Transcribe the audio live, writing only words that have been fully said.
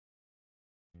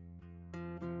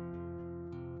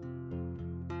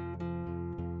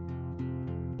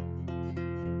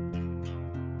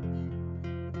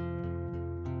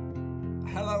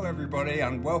Hello everybody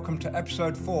and welcome to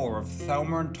episode 4 of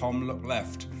Thelma and Tom Look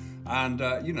Left. And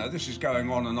this is going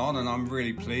on and I'm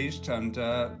really pleased and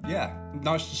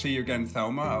nice to see you again,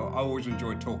 Thelma. I always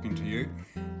enjoy talking to you.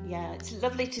 Yeah, it's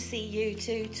lovely to see you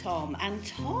too, Tom. And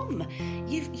Tom,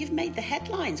 you've made the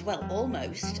headlines, well,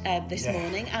 almost, this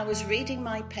morning. I was reading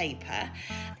my paper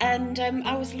and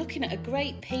I was looking at a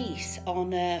great piece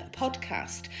on a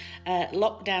podcast,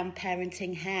 Lockdown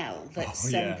Parenting Hell,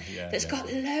 that's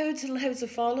got loads and loads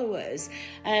of followers.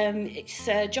 It's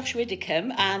Josh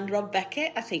Widdicombe and Rob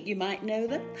Beckett. I think you might know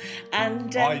them.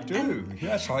 And I do.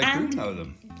 Yes, I do know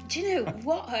them. Do you know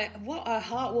what a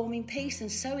heartwarming piece and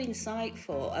so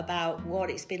insightful about what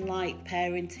it's been like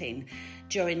parenting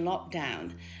during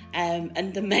lockdown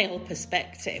and the male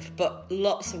perspective, but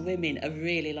lots of women are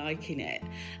really liking it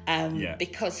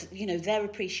because, you know, their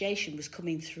appreciation was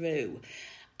coming through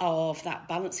of that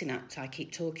balancing act I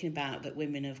keep talking about that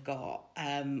women have got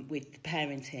with the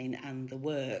parenting and the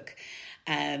work.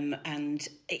 And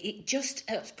it just,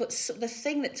 but the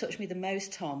thing that touched me the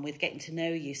most, Tom, with getting to know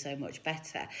you so much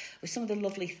better was some of the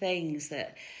lovely things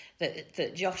that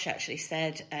Josh actually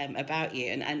said about you,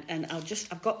 and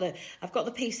I've got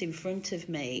the piece in front of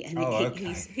me, and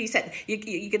he said you're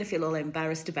going to feel all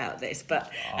embarrassed about this,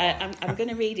 but I'm going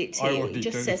to read it to you. It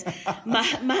just says,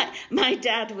 my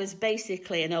dad was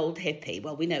basically an old hippie.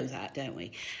 Well, we know that, don't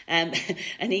we? And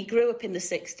he grew up in the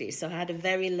 60s, so I had a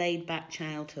very laid back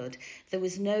childhood. There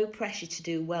was no pressure to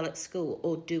do well at school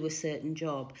or do a certain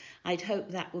job. I'd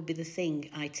hope that would be the thing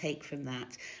I take from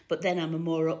that, but then I'm a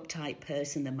more uptight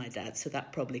person than my dad, so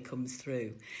that probably comes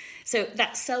through. So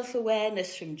that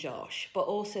self-awareness from Josh, but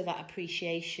also that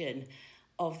appreciation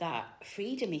of that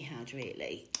freedom he had,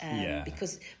 really.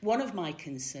 Because one of my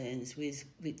concerns with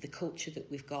the culture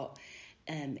that we've got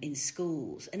in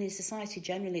schools and in society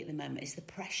generally at the moment is the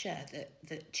pressure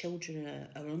that children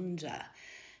are under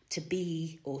to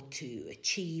be or to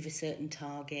achieve a certain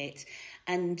target,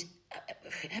 and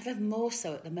ever more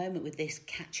so at the moment with this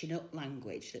catching up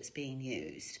language that's being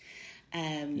used.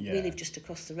 We live just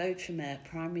across the road from a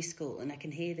primary school, and I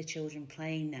can hear the children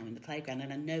playing now in the playground,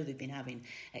 and I know they've been having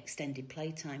extended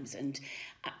playtimes, and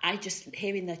I just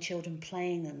hearing their children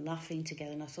playing and laughing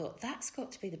together, and I thought that's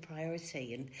got to be the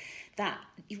priority. And that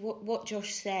what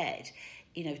Josh said,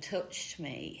 you know, touched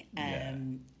me.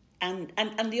 And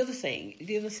the other thing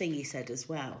he said as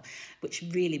well, which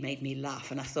really made me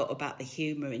laugh, and I thought about the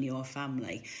humour in your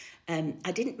family.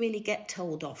 I didn't really get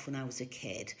told off when I was a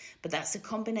kid, but that's a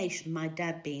combination of my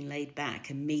dad being laid back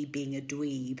and me being a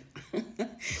dweeb.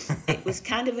 It was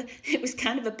kind of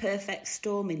a perfect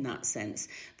storm in that sense.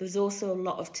 There was also a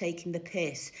lot of taking the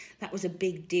piss. That was a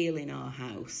big deal in our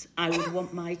house. I would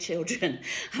want my children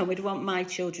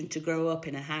to grow up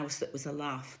in a house that was a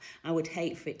laugh. I would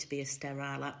hate for it to be a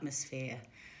sterile atmosphere.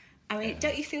 I mean,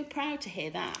 don't you feel proud to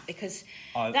hear that? Because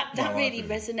that really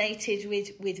resonated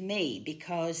with me,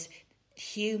 because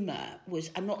humour was,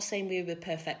 I'm not saying we were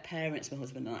perfect parents, my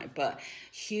husband and I, but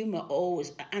humour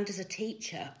always, and as a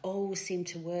teacher, always seemed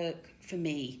to work for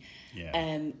me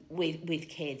with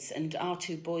kids. And our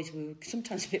two boys, we were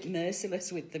sometimes a bit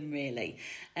merciless with them, really.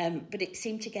 But it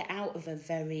seemed to get out of a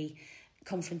very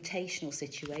confrontational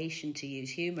situation to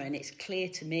use humour. And it's clear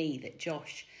to me that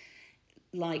Josh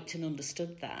liked and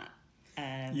understood that. So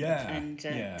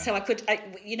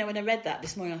when I read that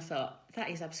this morning, I thought that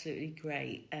is absolutely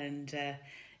great. And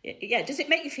does it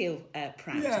make you feel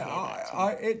proud to hear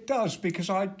that? It does, because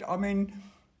I mean,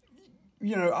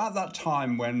 you know, at that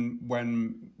time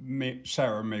when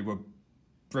Sarah and me were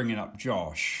bringing up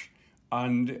Josh,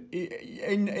 and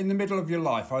in the middle of your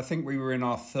life, I think we were in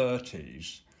our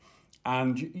 30s.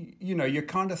 And, you know, you're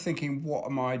kind of thinking, what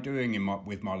am I doing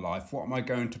with my life? What am I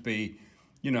going to be?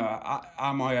 You know,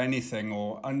 am I anything?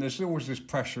 And there's always this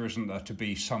pressure, isn't there, to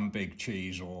be some big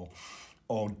cheese or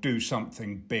do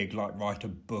something big, like write a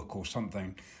book or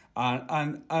something.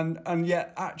 And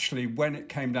yet, actually, when it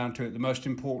came down to it, the most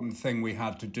important thing we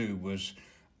had to do was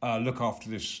look after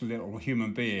this little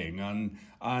human being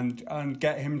and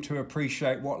get him to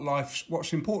appreciate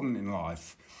what's important in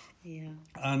life. Yeah.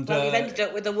 And you've ended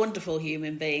up with a wonderful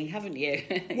human being, haven't you?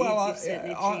 Well,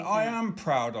 I am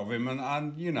proud of him,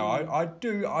 and you know,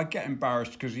 I get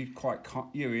embarrassed because he's quite,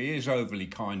 he is overly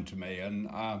kind to me and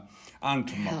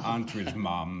to his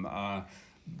mum.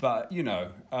 But you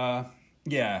know,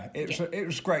 it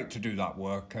was great to do that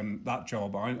work and that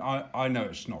job. I know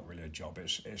it's not really a job;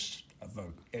 it's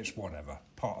whatever,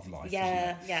 part of life. Isn't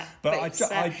it? But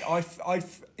I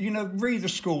read the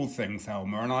school thing,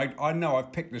 Thelma, and I know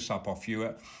I've picked this up off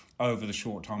you over the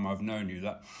short time I've known you,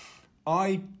 that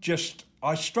I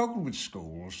struggled with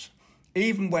schools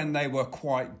even when they were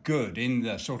quite good in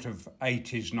the sort of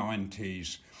 80s,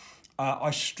 90s,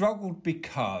 I struggled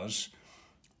because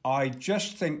I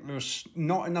just think there's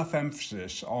not enough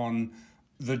emphasis on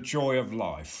the joy of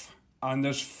life. And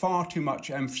there's far too much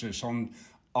emphasis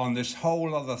on this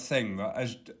whole other thing that,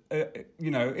 as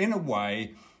in a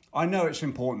way, I know it's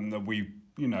important that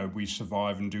we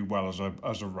survive and do well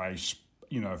as a race,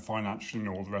 financially and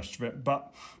all the rest of it,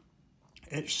 but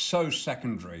it's so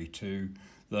secondary to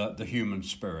the human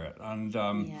spirit. And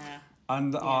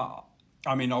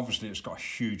I mean, obviously, it's got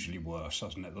hugely worse,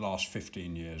 hasn't it? The last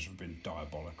 15 years have been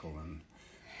diabolical, and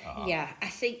I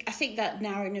think that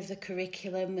narrowing of the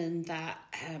curriculum and that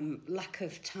lack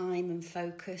of time and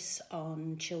focus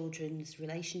on children's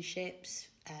relationships,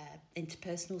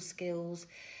 interpersonal skills,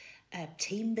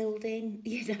 team building,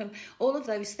 all of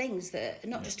those things that are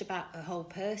not just about a whole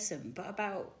person, but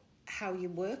about how you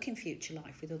work in future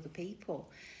life with other people,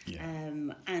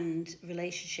 and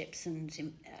relationships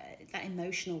and that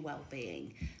emotional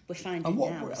well-being. We're finding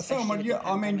now. Thelma,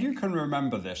 you can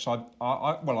remember this. I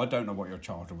don't know what your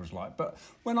childhood was like, but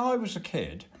when I was a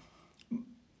kid,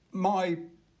 my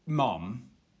mum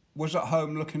was at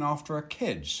home looking after her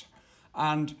kids,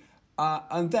 and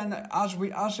then as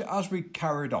we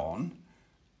carried on,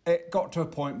 it got to a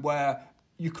point where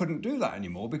you couldn't do that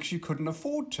anymore because you couldn't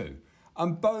afford to.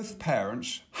 And both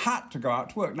parents had to go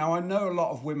out to work. Now, I know a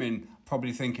lot of women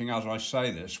probably thinking as I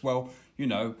say this, well,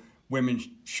 women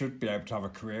should be able to have a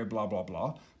career, blah, blah,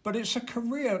 blah. But it's a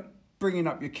career bringing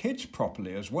up your kids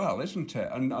properly as well, isn't it?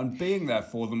 And being there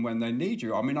for them when they need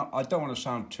you. I mean, I don't want to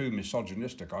sound too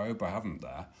misogynistic. I hope I haven't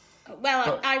there.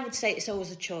 Well, I would say it's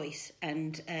always a choice.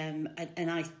 And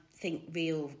I think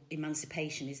real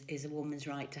emancipation is a woman's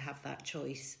right to have that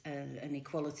choice, and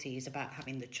equality is about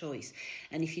having the choice.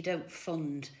 And if you don't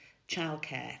fund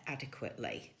childcare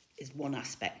adequately, is one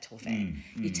aspect of it.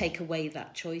 You take away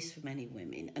that choice for many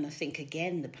women. And I think,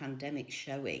 again, the pandemic's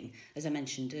showing, as I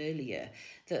mentioned earlier,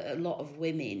 that a lot of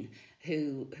women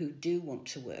who do want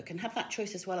to work and have that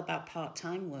choice as well about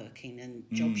part-time working and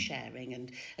job sharing.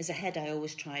 And as a head, I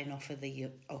always try and offer the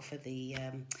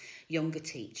younger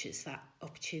teachers that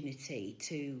opportunity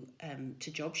to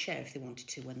job share if they wanted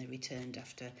to when they returned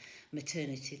after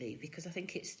maternity leave, because I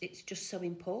think it's just so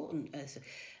important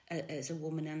as a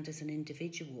woman and as an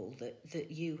individual that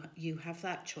you have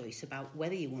that choice about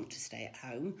whether you want to stay at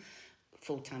home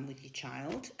full-time with your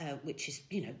child, which is,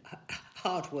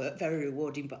 hard work, very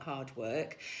rewarding, but hard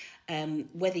work,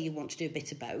 whether you want to do a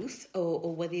bit of both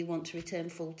or whether you want to return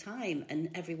full-time. And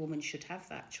every woman should have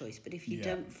that choice. But if you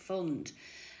don't fund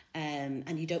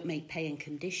and you don't make pay and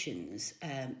conditions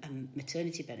and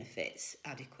maternity benefits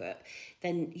adequate,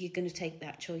 then you're going to take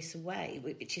that choice away,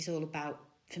 which is all about,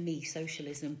 for me,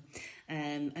 socialism,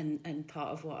 and part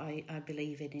of what I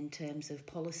believe in terms of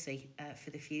policy for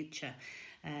the future.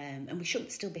 And we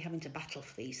shouldn't still be having to battle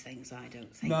for these things, I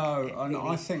don't think. No, and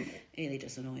I think it really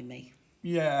does annoy me.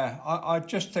 Yeah, I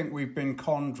just think we've been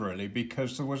conned, really,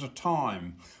 because there was a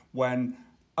time when,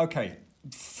 okay,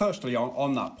 firstly,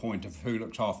 on that point of who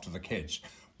looks after the kids,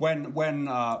 when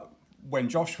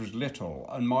Josh was little,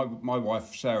 and my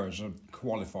wife Sarah's a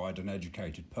qualified and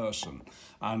educated person,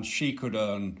 and she could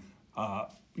earn,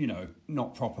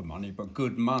 not proper money, but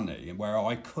good money, where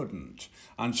I couldn't.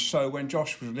 And so when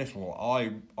Josh was little,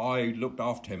 I looked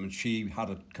after him, and she had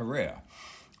a career.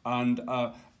 And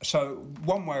so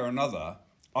one way or another,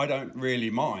 I don't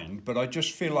really mind, but I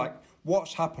just feel like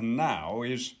what's happened now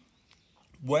is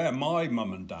where my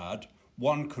mum and dad,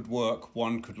 one could work,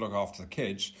 one could look after the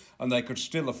kids, and they could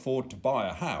still afford to buy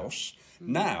a house.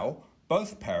 Now,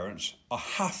 both parents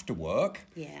have to work,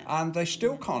 and they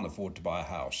still can't afford to buy a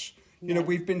house.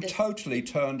 We've been totally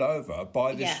turned over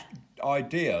by this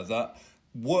idea that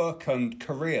work and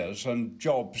careers and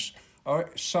jobs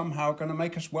are somehow going to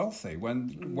make us wealthy.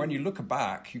 When you look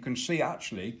back, you can see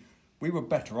actually we were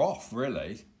better off,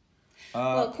 really.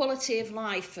 Well, quality of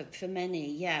life for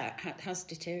many, has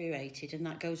deteriorated, and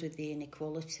that goes with the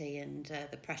inequality and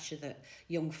the pressure that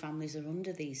young families are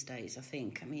under these days, I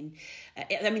think. I mean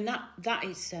that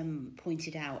is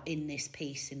pointed out in this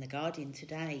piece in The Guardian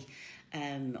today,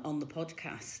 on the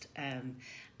podcast,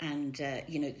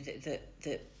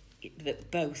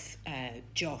 that both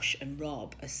Josh and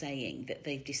Rob are saying that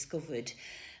they've discovered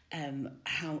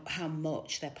how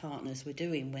much their partners were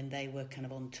doing when they were kind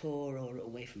of on tour or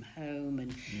away from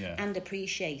home, and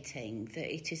appreciating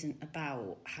that it isn't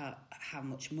about how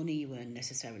much money you earn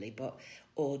necessarily,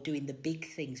 or doing the big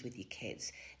things with your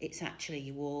kids. It's actually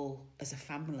you all as a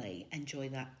family enjoy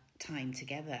that time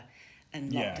together.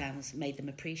 and lockdowns made them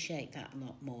appreciate that a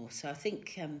lot more. So I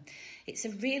think it's a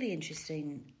really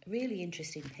interesting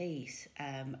piece,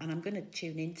 and I'm going to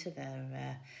tune into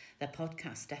their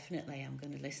podcast. Definitely, I'm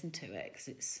going to listen to it because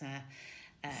it's.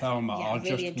 Thelma, I'll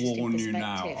really just warn you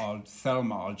perspective. now.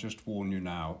 Thelma, I'll just warn you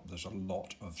now. There's a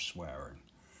lot of swearing.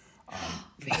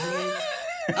 Really?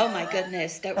 Oh my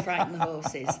goodness! Don't frighten the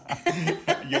horses.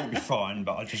 You'll be fine,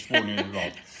 but I just warn you in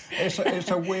advance.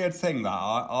 It's a weird thing that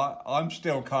I'm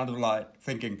still kind of like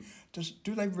thinking,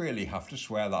 do they really have to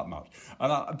swear that much?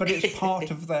 But it's part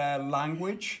of their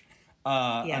language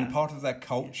and part of their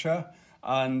culture,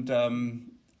 and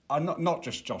not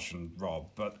just Josh and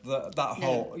Rob, but that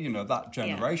whole that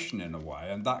generation in a way,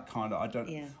 and that kind of I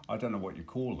don't know what you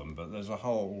call them, but there's a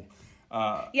whole.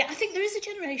 I think there is a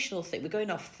generational thing. We're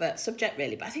going off subject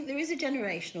really, but I think there is a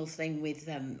generational thing with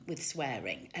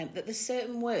swearing, that there's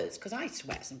certain words, because I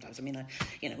swear sometimes. I mean,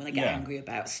 when I get angry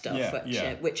about stuff,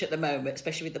 which at the moment,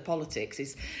 especially with the politics,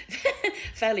 is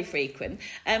fairly frequent.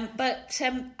 But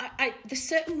there's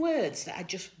certain words that I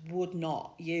just would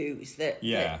not use that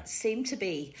seem to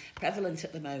be prevalent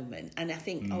at the moment, and I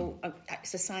think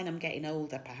it's a sign I'm getting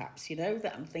older, perhaps.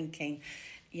 That I'm thinking.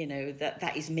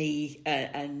 That is me,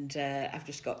 and I've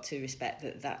just got to respect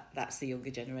that's the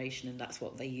younger generation, and that's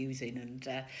what they're using.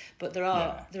 And but there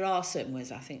are certain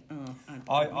words I think.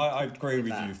 I agree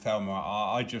with you, Thelma.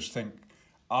 I just think,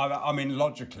 I mean,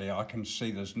 logically, I can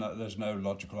see there's no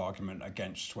logical argument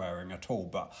against swearing at all.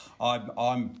 But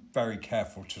I'm very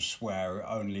careful to swear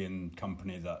only in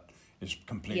company that is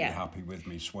completely happy with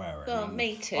me swearing. Well,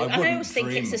 me too. And I always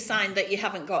think it's a sign that you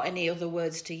haven't got any other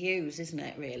words to use, isn't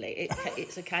it, really?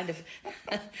 It's a kind of...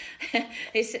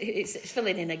 it's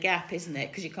filling in a gap, isn't it?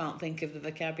 Because you can't think of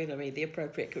the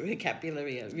appropriate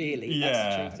vocabulary, really.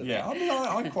 That's the truth of it. I mean,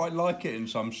 I quite like it in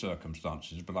some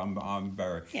circumstances, but I'm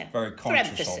very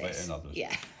conscious of it in others.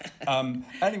 Yeah.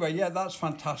 Anyway, that's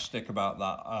fantastic about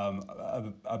that.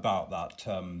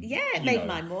 It made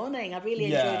my morning. I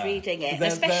really enjoyed reading it,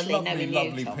 especially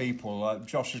lovely people.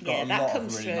 Josh has got a lot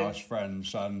of really nice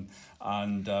friends, and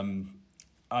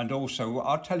also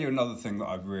I'll tell you another thing that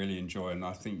I really enjoy, and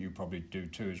I think you probably do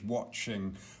too, is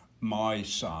watching my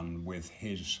son with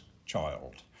his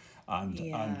child,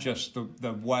 and just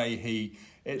the way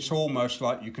it's almost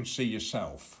like you can see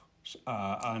yourself,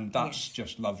 and that's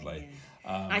just lovely. Yeah.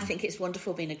 I think it's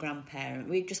wonderful being a grandparent.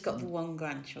 We've just got the one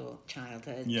granddaughter,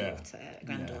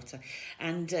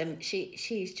 and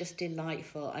she's just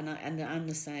delightful, and I'm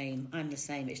the same.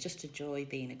 It's just a joy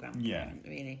being a grandparent.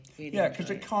 Really. Yeah,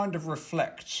 because it kind of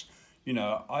reflects. You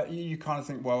kind of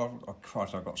think, well,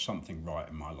 Christ, I've got something right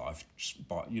in my life,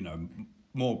 but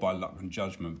more by luck than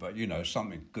judgment, but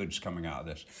something good's coming out of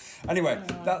this. Anyway,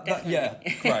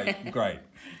 great.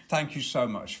 Thank you so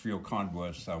much for your kind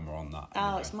words, Thelma, on that.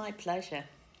 Oh, it's my pleasure.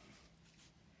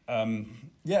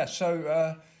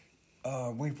 So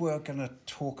we were going to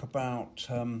talk about,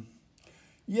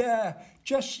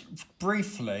 just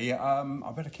briefly,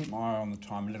 I better keep my eye on the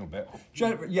time a little bit.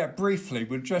 Briefly,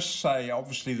 we'll just say,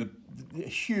 obviously, the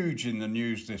huge in the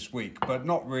news this week, but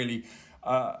not really...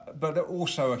 but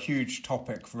also a huge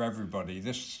topic for everybody.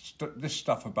 This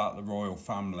stuff about the royal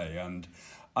family and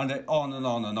it on and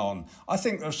on and on. I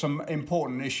think there's some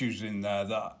important issues in there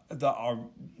that are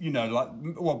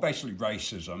basically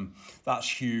racism. That's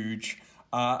huge.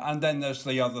 And then there's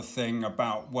the other thing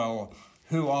about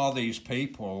who are these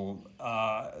people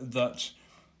that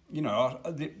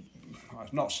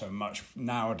not so much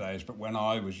nowadays, but when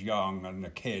I was young and a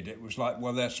kid, it was like,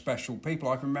 they're special people.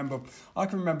 I can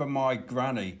remember my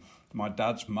granny, my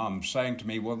dad's mum, saying to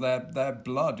me, their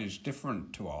blood is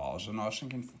different to ours, and I was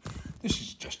thinking, this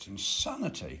is just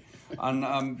insanity.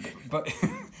 And but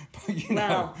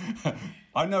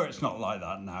I know it's not like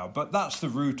that now, but that's the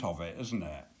root of it, isn't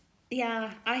it?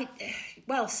 Yeah,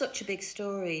 such a big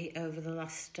story over the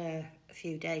last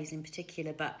few days in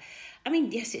particular, but I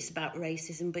mean, yes, it's about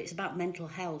racism, but it's about mental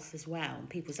health as well, and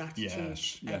people's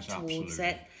attitudes towards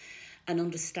it, and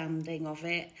understanding of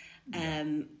it.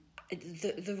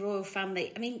 The royal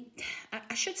family. I mean,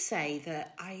 I should say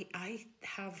that I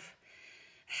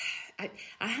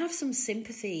have some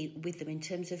sympathy with them in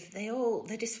terms of they're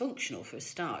dysfunctional for a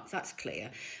start. That's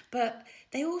clear, but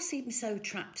they all seem so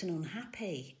trapped and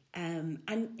unhappy, and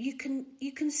you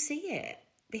can see it.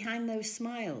 Behind those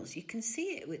smiles, you can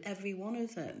see it with every one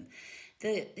of them.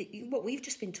 What we've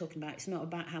just been talking about, it's not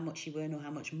about how much you earn or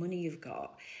how much money you've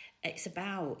got. It's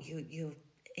about your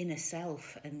inner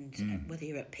self and whether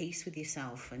you're at peace with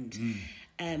yourself.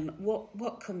 And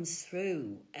what comes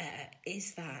through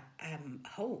is that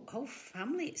whole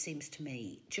family, it seems to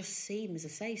me, just seem, as I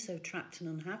say, so trapped and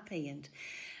unhappy. And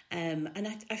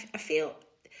I feel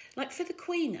like for the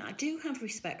Queen, I do have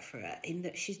respect for her in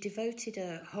that she's devoted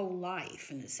her whole life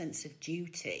and a sense of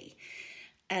duty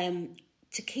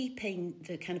to keeping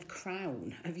the kind of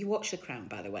crown. Have you watched The Crown,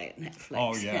 by the way, at Netflix?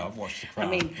 Oh yeah, I've watched The Crown.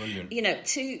 I mean, brilliant. You know,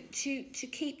 to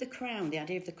keep the crown, the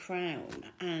idea of the crown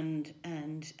and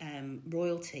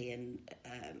royalty and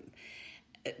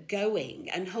going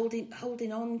and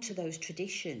holding on to those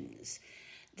traditions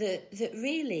that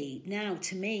really now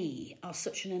to me are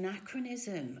such an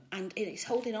anachronism, and it's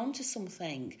holding on to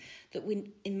something that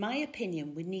we, in my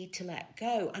opinion, we need to let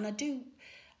go. And I do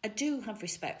have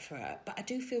respect for her, but I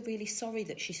do feel really sorry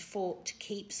that she's fought to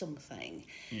keep something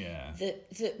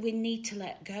that we need to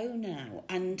let go now.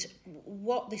 And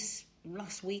what this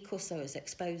last week or so has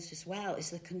exposed as well is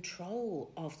the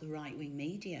control of the right-wing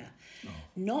media.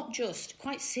 Not just,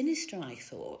 quite sinister, I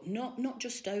thought, not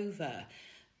just over,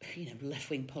 you know,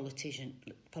 left-wing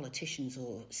politicians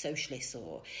or socialists,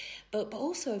 but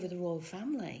also over the royal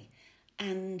family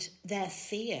and their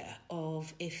fear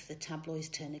of if the tabloids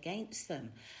turn against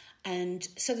them. And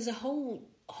so there's a whole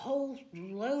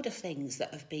load of things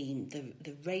that have been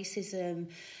the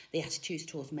racism, the attitudes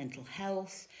towards mental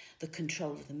health, the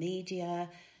control of the media,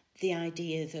 the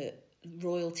idea that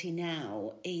royalty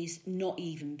now is not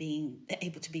even being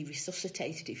able to be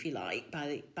resuscitated, if you like,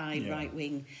 by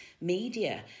right-wing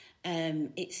media.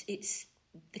 It's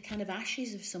the kind of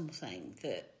ashes of something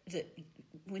that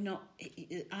we're not.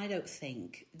 I don't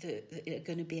think that are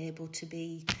going to be able to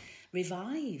be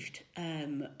revived,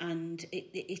 and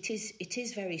it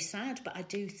is very sad. But I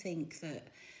do think that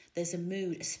there's a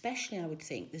mood, especially I would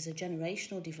think there's a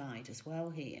generational divide as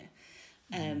well here.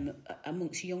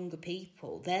 Amongst younger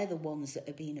people, they're the ones that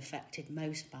are being affected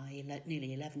most by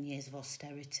nearly 11 years of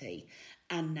austerity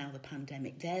and now the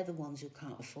pandemic. They're the ones who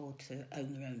can't afford to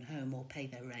own their own home or pay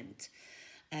their rent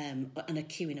and are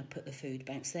queuing up at the food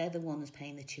banks. They're the ones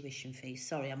paying the tuition fees.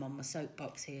 Sorry, I'm on my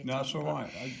soapbox here. No, that's all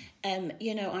right.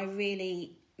 You know, I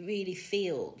really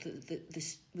feel that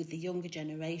this, with the younger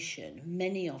generation,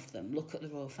 many of them look at the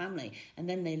royal family and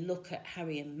then they look at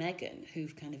Harry and Meghan,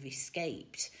 who've kind of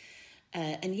escaped.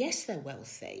 And yes, they're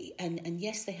wealthy, and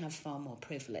yes, they have far more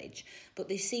privilege, but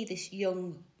they see this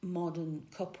young, modern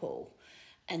couple,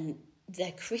 and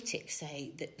their critics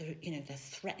say that they're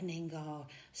threatening our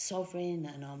sovereign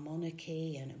and our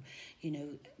monarchy, and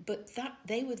but that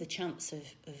they were the chance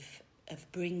of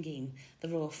bringing the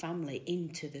royal family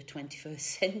into the 21st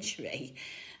century.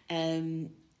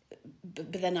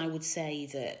 But then I would say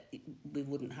that we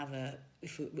wouldn't have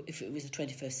if it was the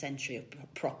 21st century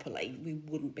properly, we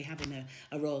wouldn't be having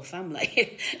a royal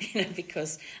family,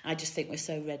 because I just think we're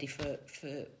so ready for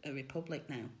a republic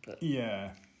now. But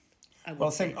yeah, I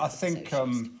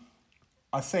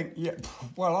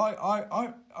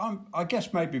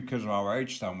guess maybe because of our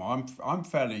age, Thelma, I'm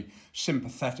fairly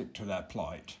sympathetic to their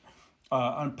plight,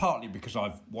 and partly because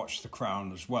I've watched The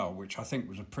Crown as well, which I think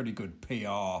was a pretty good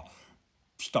PR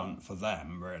stunt for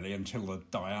them, really, until the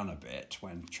Diana bit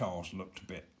when Charles looked a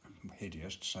bit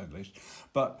hideous, to say the least.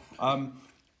 But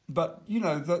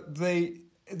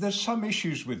there's some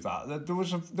issues with that.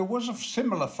 There was a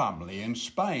similar family in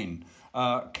Spain,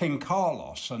 King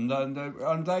Carlos, and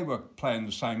they were playing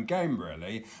the same game,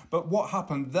 really. But what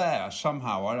happened there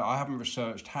somehow, I haven't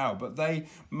researched how, but they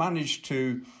managed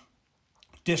to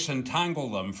disentangle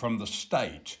them from the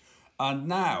state. And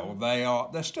now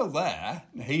they're still there.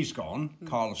 He's gone,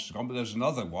 Carlos is gone, but there's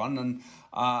another one,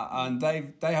 and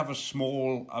they have a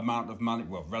small amount of money,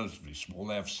 well, relatively small.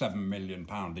 They have £7 million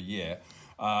a year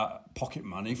pocket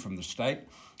money from the state.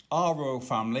 Our royal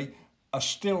family are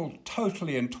still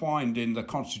totally entwined in the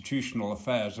constitutional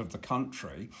affairs of the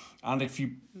country, and if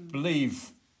you believe,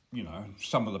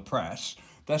 some of the press,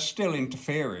 they're still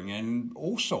interfering in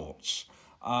all sorts.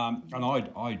 And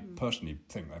I personally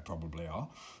think they probably are.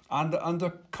 And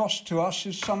the cost to us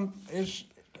is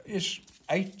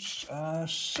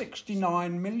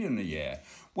 69 million a year.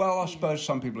 Well, I suppose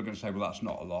some people are going to say, well, that's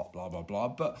not a lot, blah, blah, blah.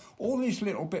 But all these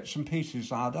little bits and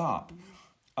pieces add up.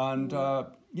 And,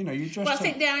 you just... Well, I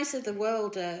think the eyes of the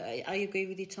world, I agree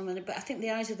with you, Tom, but I think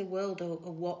the eyes of the world are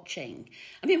watching.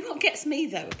 I mean, what gets me,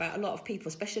 though, about a lot of people,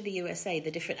 especially the USA,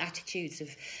 the different attitudes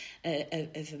of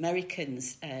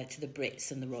Americans to the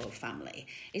Brits and the royal family,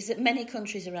 is that many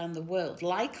countries around the world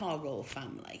like our royal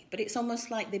family, but it's almost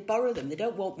like they borrow them. They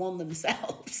don't want one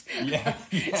themselves. Yeah.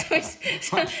 So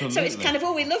it's kind of,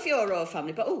 we love your royal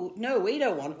family, but no, we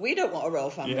don't want a royal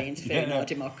family interfering in our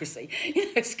democracy.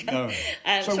 It's kind of,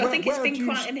 so I think it's been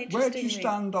quite an interesting... Where do you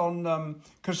stand on...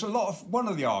 Because one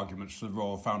of the arguments for the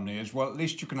royal family is, well, at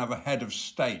least you can have a head of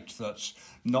state that's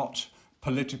not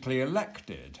politically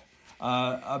elected.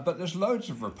 But there's loads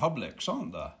of republics,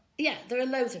 aren't there? Yeah, there are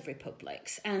loads of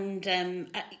republics, and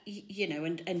you know,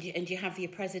 and you have your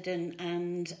president,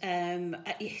 and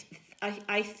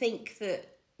I think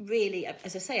that really,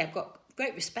 as I say, I've got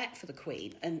great respect for the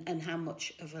Queen and how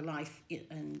much of her life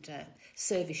and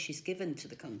service she's given to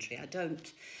the country. I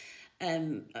don't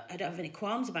have any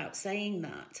qualms about saying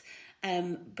that,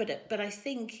 but I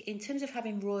think in terms of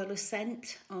having royal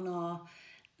assent on our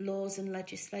laws and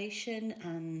legislation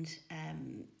and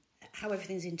how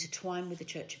everything's intertwined with the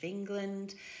Church of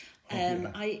England.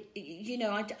 I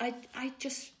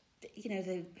just,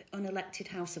 the unelected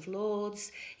House of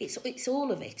Lords, it's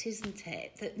all of it, isn't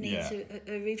it, that needs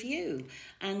a review.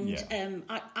 And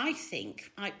I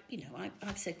think,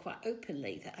 I've said quite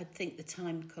openly that I think the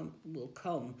time will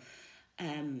come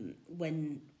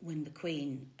when the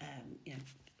Queen,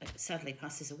 sadly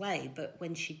passes away, but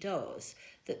when she does,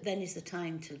 that then is the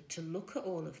time to look at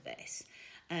all of this.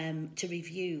 To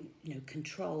review,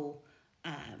 control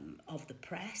of the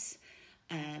press,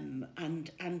 and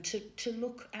to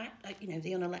look at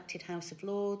the unelected House of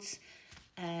Lords,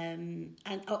 and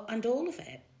all of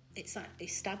it. It's that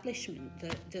establishment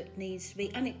that needs to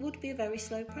be, and it would be a very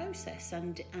slow process,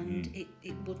 and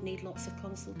it would need lots of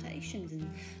consultations and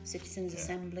citizens'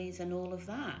 assemblies and all of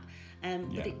that.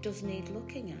 But it does need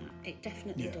looking at. It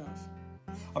definitely does.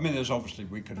 I mean, there's obviously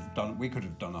we could have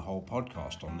done a whole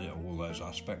podcast on all those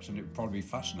aspects, and it would probably be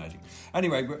fascinating.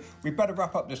 Anyway, we better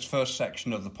wrap up this first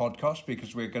section of the podcast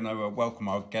because we're going to welcome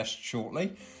our guest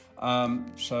shortly.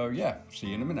 See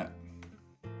you in a minute.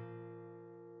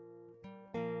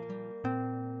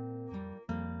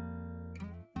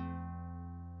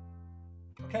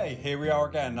 Okay, here we are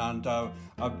again, and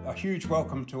a huge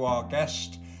welcome to our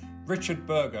guest, Richard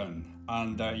Burgon.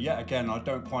 And yet again, I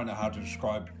don't quite know how to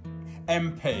describe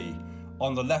MP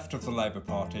on the left of the Labour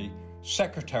Party,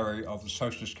 Secretary of the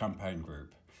Socialist Campaign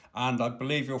Group. And I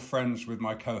believe you're friends with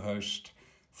my co-host,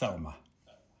 Thelma.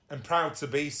 I'm proud to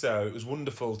be so. It was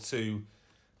wonderful to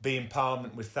be in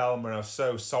Parliament with Thelma. I was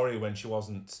so sorry when she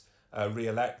wasn't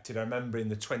re-elected. I remember in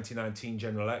the 2019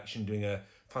 general election doing a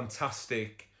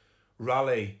fantastic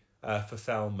rally for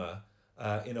Thelma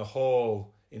in a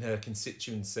hall in her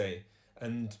constituency.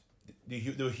 And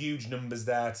there were huge numbers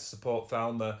there to support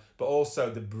Thelma, but also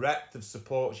the breadth of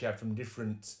support she had from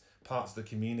different parts of the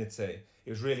community. It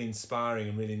was really inspiring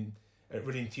and a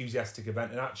really enthusiastic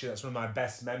event. And actually, that's one of my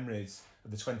best memories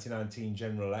of the 2019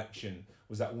 general election,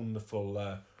 was that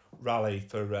wonderful rally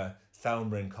for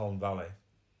Thelma in Colne Valley.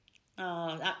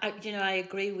 Oh, I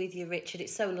agree with you, Richard.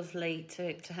 It's so lovely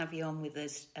to have you on with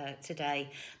us today.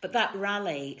 But that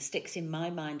rally sticks in my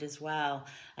mind as well.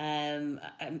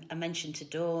 I mentioned to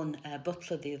Dawn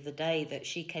Butler the other day that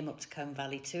she came up to Colne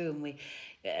Valley too, and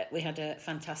we had a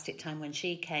fantastic time when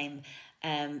she came.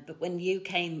 But when you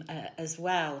came as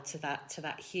well to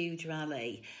that huge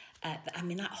rally.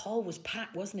 That hall was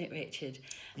packed, wasn't it, Richard?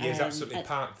 Yeah, it's absolutely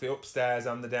packed. The upstairs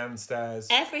and the downstairs.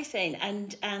 Everything,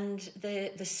 and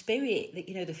the spirit,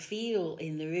 the feel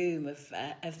in the room of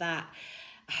that,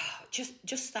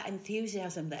 just that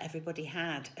enthusiasm that everybody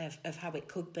had of how it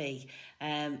could be,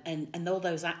 and all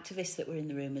those activists that were in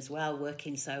the room as well,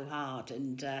 working so hard.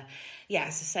 And as I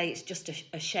say, it's just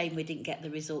a shame we didn't get the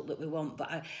result that we want.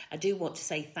 But I do want to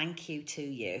say thank you to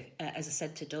you, as I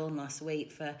said to Dawn last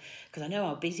week, because I know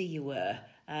how busy you were,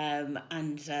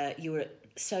 and you were at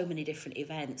so many different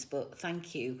events. But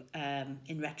thank you,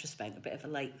 in retrospect, a bit of a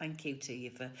late thank you to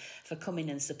you for coming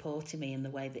and supporting me in the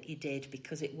way that you did,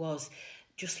 because it was.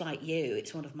 Just like you,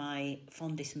 it's one of my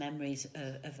fondest memories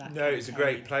of that. No, it's a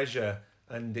great pleasure,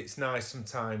 and it's nice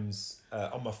sometimes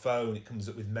on my phone it comes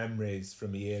up with memories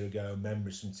from a year ago,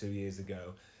 memories from 2 years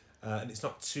ago, and it's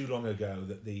not too long ago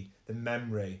that the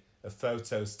memory of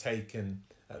photos taken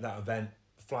at that event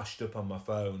flashed up on my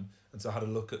phone, and so I had a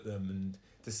look at them, and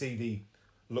to see the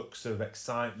looks of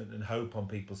excitement and hope on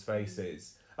people's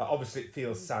faces. Obviously it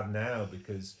feels sad now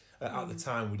because at the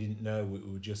time we didn't know, we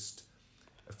were just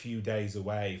a few days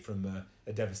away from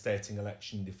a devastating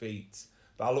election defeat.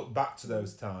 But I look back to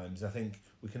those times, and I think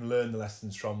we can learn the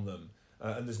lessons from them.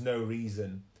 And there's no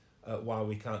reason why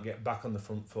we can't get back on the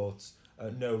front foot,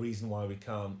 no reason why we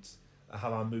can't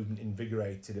have our movement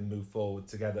invigorated and move forward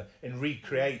together and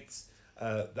recreate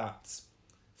that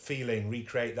feeling,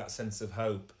 recreate that sense of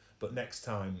hope, but next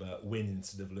time win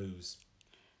instead of lose.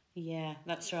 Yeah,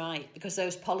 that's right. Because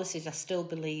those policies I still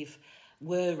believe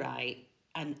were right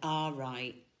and are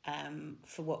right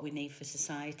for what we need for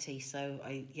society. So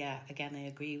I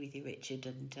agree with you, Richard.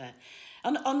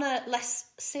 And on a less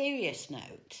serious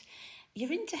note,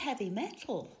 you're into heavy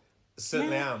metal.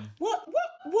 Certainly am. What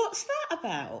What's that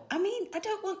about? I mean, I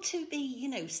don't want to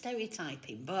be,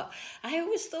 stereotyping, but I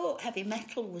always thought heavy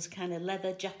metal was kind of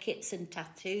leather jackets and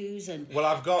tattoos and Well,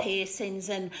 I've got piercings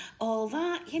and all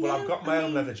that, Well, I've got my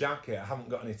own leather jacket. I haven't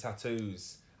got any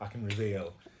tattoos I can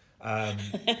reveal. I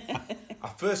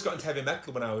first got into heavy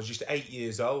metal when I was just 8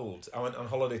 years old. I went on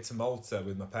holiday to Malta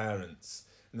with my parents,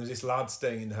 and there was this lad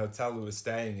staying in the hotel we were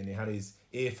staying in. He had his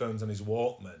earphones on his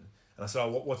Walkman, and I said, "Oh,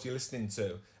 what are you listening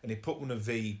to?" And he put one of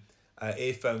the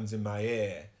earphones in my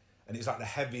ear, and it was like the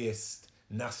heaviest,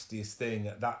 nastiest thing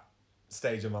at that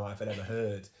stage of my life I'd ever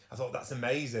heard. I thought, that's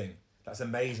amazing. That's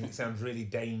amazing. It sounds really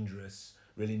dangerous,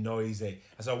 really noisy.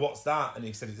 I said, "What's that?" And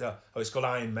he said, it's called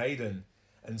Iron Maiden.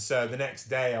 And so the next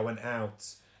day I went out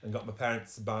and got my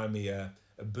parents to buy me a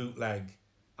bootleg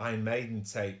Iron Maiden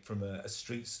tape from a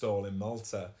street stall in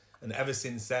Malta. And ever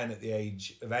since then, at the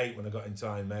age of 8, when I got into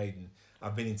Iron Maiden,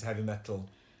 I've been into heavy metal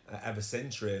ever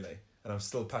since, really. And I'm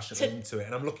still passionately into it.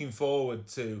 And I'm looking forward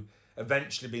to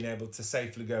eventually being able to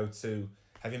safely go to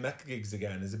heavy metal gigs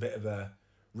again as a bit of a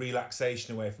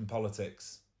relaxation away from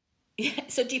politics. Yeah.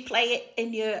 So do you play it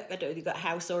in your, I don't know if you've got a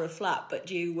house or a flat, but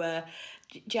do you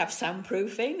have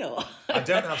soundproofing or? I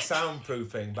don't have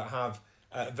soundproofing, but I have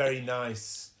very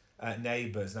nice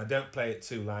neighbours, and I don't play it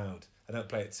too loud.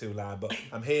 But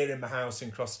I'm here in my house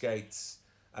in Crossgates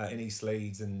in East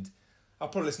Leeds, and I'll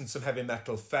probably listen to some heavy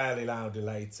metal fairly loudly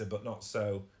later, but not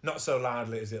so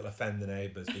loudly as it'll offend the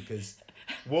neighbours, because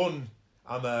one,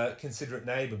 I'm a considerate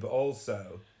neighbour, but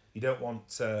also you don't want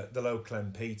the local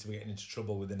MP to be getting into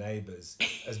trouble with the neighbours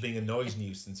as being a noise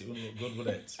nuisance. It wouldn't look good, would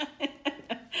it?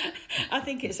 I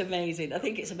think it's amazing. I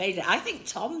think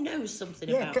Tom knows something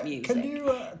about music.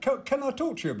 Can I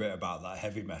talk to you a bit about that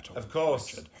heavy metal? Of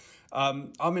course. Richard?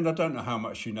 I mean, I don't know how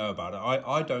much you know about it.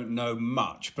 I don't know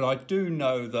much, but I do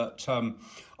know that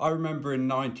I remember in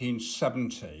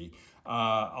 1970,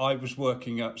 I was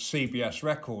working at CBS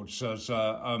Records as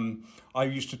I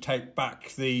used to take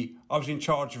back I was in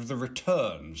charge of the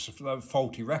returns of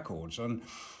faulty records, and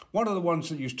one of the ones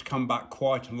that used to come back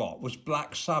quite a lot was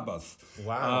Black Sabbath.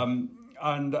 Wow.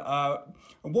 And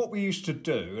what we used to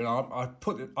do, and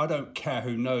I don't care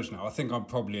who knows now, I think I'm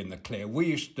probably in the clear, we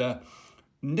used to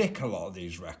nick a lot of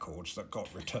these records that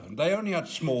got returned. They only had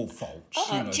small faults.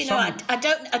 I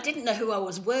didn't know who I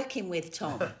was working with,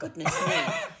 Tom. Goodness me.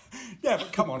 Yeah,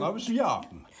 but come on, I was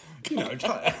young.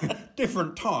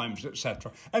 Different times,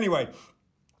 etc. Anyway,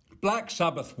 Black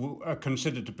Sabbath are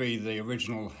considered to be the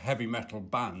original heavy metal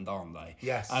band, aren't they?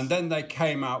 Yes. And then they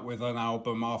came out with an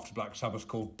album after Black Sabbath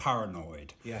called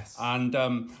Paranoid. Yes. And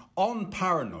on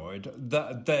Paranoid,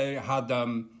 they had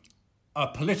a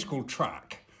political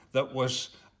track that was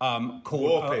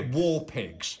called War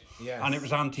Pigs. Yes. And it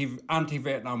was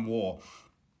anti-Vietnam War.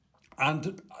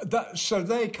 And so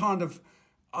they kind of,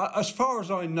 as far as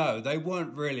I know, they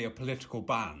weren't really a political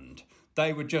band.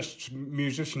 They were just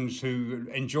musicians who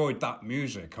enjoyed that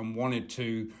music and wanted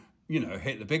to,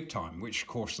 hit the big time, which of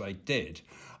course they did.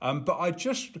 But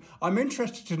I'm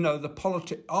interested to know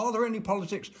are there any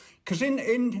politics? Because in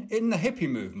the hippie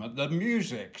movement, the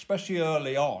music, especially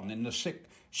early on in the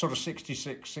sort of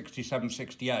 66, 67,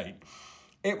 68,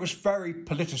 it was very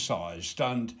politicised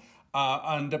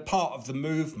and a part of the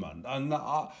movement. And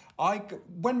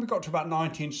when we got to about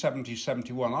 1970,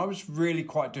 71, I was really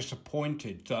quite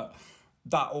disappointed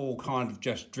that all kind of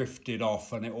just drifted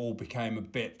off and it all became a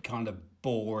bit kind of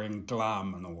boring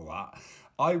glam and all that.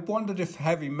 I wondered if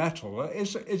heavy metal,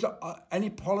 is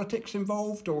any politics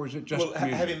involved, or is it just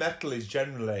music? Heavy metal is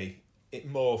generally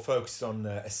more focused on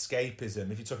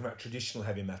escapism, if you're talking about traditional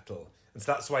heavy metal. And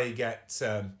so that's why you get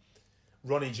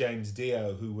Ronnie James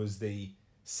Dio, who was the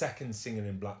second singer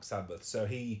in Black Sabbath. So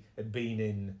he had been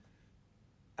in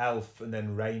Elf and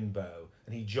then Rainbow,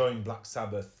 and he joined Black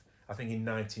Sabbath I think in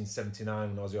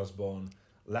 1979 when Ozzy Osbourne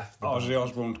left the band. Ozzy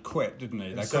Osbourne quit, didn't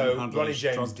he? So Ronnie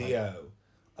James Dio,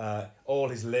 all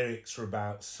his lyrics were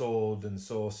about sword and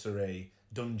sorcery,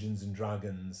 Dungeons and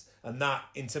Dragons, and that,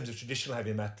 in terms of traditional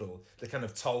heavy metal, the kind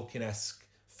of Tolkien-esque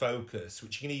focus,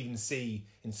 which you can even see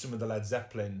in some of the Led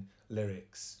Zeppelin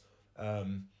lyrics,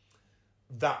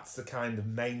 that's the kind of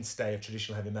mainstay of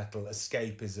traditional heavy metal,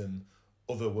 escapism,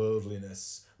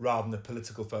 otherworldliness, rather than the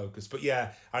political focus. But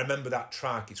yeah, I remember that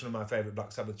track. It's one of my favourite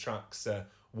Black Sabbath tracks,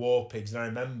 War Pigs. And I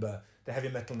remember the heavy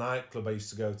metal nightclub I used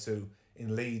to go to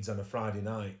in Leeds on a Friday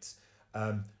night.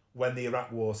 When the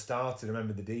Iraq War started, I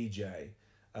remember the DJ,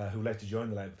 who later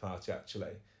joined the Labour Party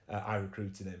actually, I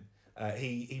recruited him.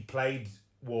 He played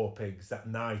War Pigs that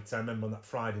night. I remember on that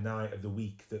Friday night of the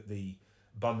week that the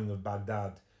bombing of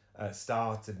Baghdad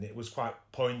started, and it was quite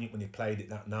poignant when he played it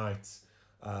that night.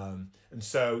 And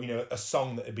so, a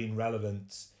song that had been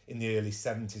relevant in the early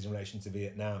 70s in relation to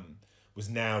Vietnam was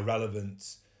now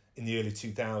relevant in the early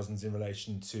 2000s in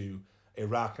relation to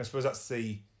Iraq. And I suppose that's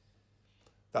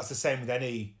the same with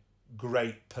any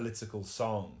great political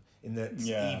song, in that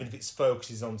even if it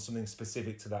focuses on something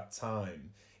specific to that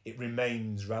time, it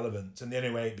remains relevant. And the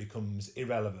only way it becomes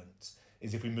irrelevant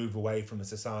is if we move away from a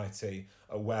society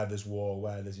where there's war,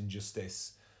 where there's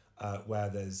injustice, where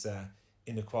there's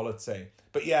inequality.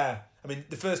 But yeah, I mean,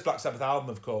 the first Black Sabbath album,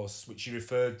 of course, which you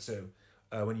referred to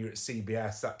when you were at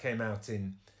CBS, that came out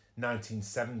in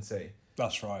 1970.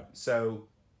 That's right. So,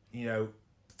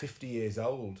 50 years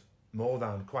old, more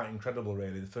than, quite incredible,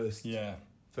 really. The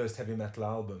first heavy metal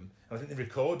album. And I think they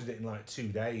recorded it in like 2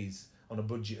 days on a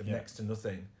budget of next to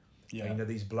nothing. Yeah. And,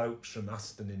 these blokes from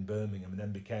Aston in Birmingham, and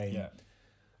then became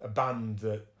a band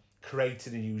that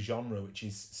created a new genre, which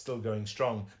is still going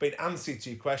strong. But in answer to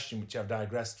your question, which I've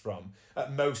digressed from,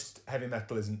 most heavy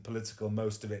metal isn't political.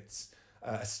 Most of it's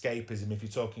escapism. If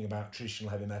you're talking about traditional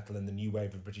heavy metal and the new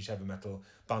wave of British heavy metal,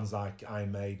 bands like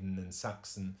Iron Maiden and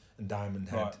Saxon and Diamond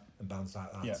Head and bands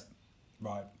like that. Yeah,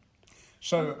 right.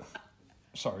 So,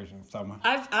 sorry, Thelma.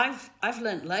 I've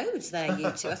learnt loads there, you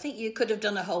two. I think you could have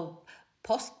done a whole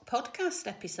podcast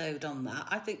episode on that.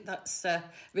 I think that's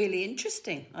really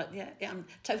interesting. I'm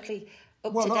totally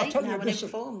up to date now and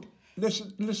informed.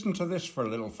 Listen to this for a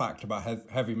little fact about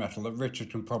heavy metal that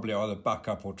Richard can probably either back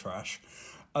up or trash.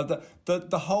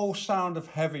 The whole sound of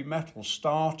heavy metal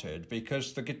started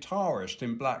because the guitarist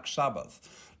in Black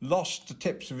Sabbath lost the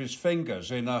tips of his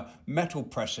fingers in a metal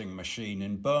pressing machine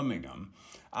in Birmingham,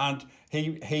 and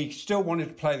he still wanted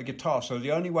to play the guitar, so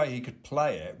the only way he could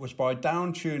play it was by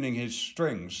down-tuning his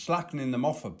strings, slackening them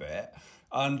off a bit,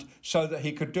 and so that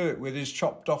he could do it with his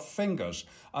chopped off fingers.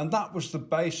 And that was the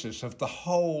basis of the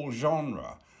whole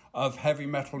genre of heavy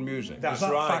metal music. That's Is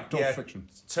that right, fact or fiction?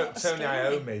 Tony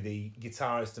Iommi, the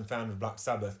guitarist and founder of Black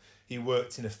Sabbath, he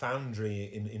worked in a foundry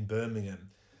in Birmingham,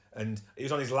 and it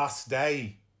was on his last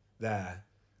day there,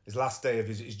 his last day of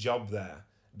his job there,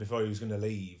 before he was going to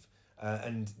leave,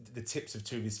 and the tips of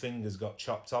two of his fingers got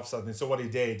chopped off suddenly. So what he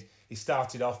did, he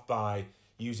started off by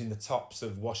using the tops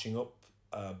of washing up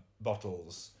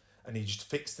bottles, and he just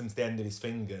fixed them to the end of his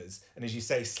fingers, and as you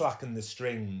say, slackened the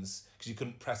strings because you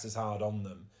couldn't press as hard on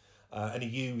them, and he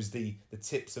used the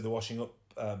tips of the washing up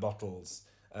bottles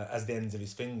as the ends of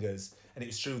his fingers. And it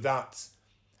was through that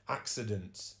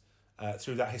accident,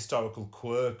 through that historical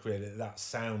quirk, really, that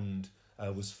sound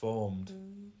was formed.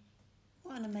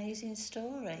 What an amazing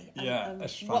story. Yeah,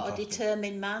 that's fantastic. What a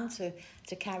determined man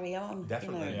to carry on.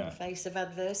 Definitely, in the face of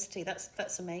adversity.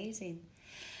 That's amazing.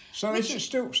 So is it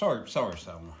still... Sorry,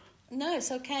 Selma. No,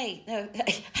 it's okay. No,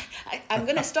 I'm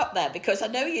going to stop there because I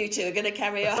know you two are going to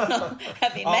carry on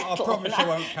heavy metal. I promise I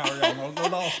won't carry on. The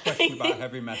last question about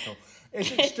heavy metal.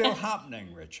 Is it still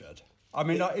happening, Richard? I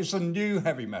mean, is the new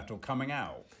heavy metal coming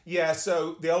out? Yeah,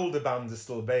 so the older bands are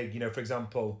still big. For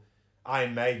example,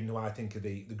 Iron Maiden, who I think are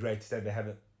the greatest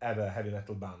ever heavy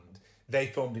metal band, they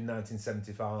formed in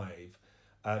 1975.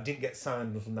 Didn't get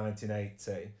signed until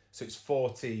 1980, so it's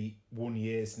 41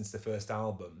 years since the first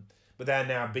album. But they're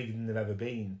now bigger than they've ever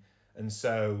been, and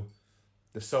so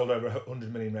they've sold over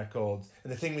 100 million records.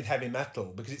 And the thing with heavy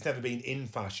metal, because it's never been in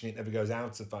fashion, it never goes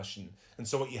out of fashion, and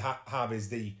so what you have is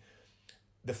the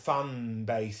fan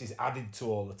base is added to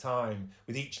all the time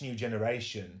with each new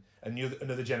generation, and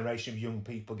another generation of young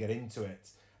people get into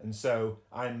it. And so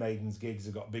Iron Maiden's gigs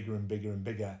have got bigger and bigger and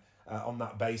bigger on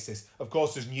that basis. Of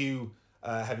course, there's new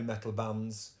heavy metal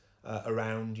bands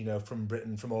around, from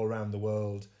Britain, from all around the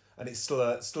world, and it's still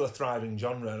a thriving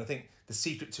genre. And I think the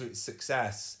secret to its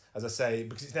success, as I say,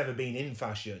 because it's never been in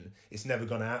fashion, it's never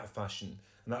gone out of fashion,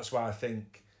 and that's why I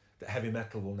think that heavy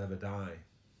metal will never die.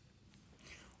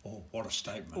 Oh, what a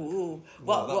statement. Ooh,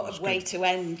 what a way to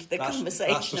end the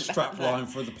conversation. That's the strap line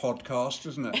for the podcast,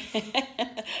 isn't it?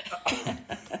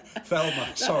 Thelma,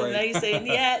 sorry. Amazing.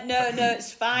 Yeah, no,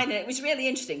 it's fine. It was really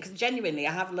interesting because genuinely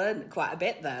I have learned quite a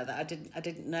bit there that I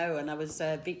didn't know, and I was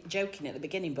joking at the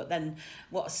beginning, but then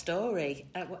what a story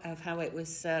of how it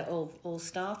was all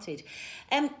started.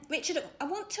 Richard, I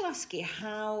want to ask you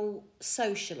how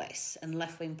socialists and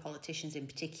left-wing politicians in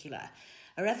particular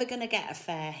are ever going to get a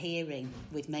fair hearing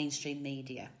with mainstream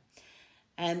media.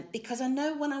 Because I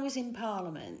know when I was in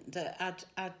Parliament that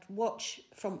I'd watch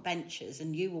front benchers,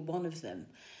 and you were one of them,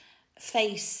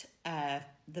 face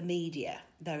the media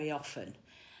very often.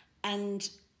 And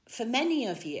for many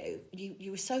of you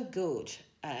were so good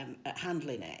at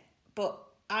handling it, but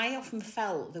I often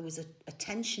felt there was a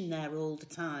tension there all the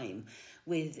time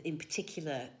with, in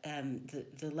particular,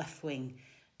 the left-wing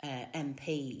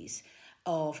MPs,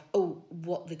 of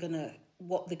what they're gonna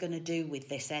what they're going to do with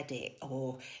this edit,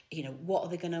 or, you know, what are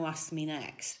they going to ask me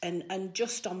next? And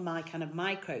just on my kind of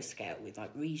micro scale with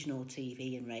like regional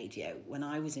TV and radio, when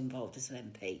I was involved as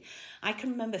an MP, I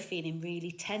can remember feeling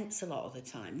really tense a lot of the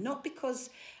time, not because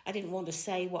I didn't want to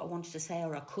say what I wanted to say,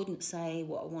 or I couldn't say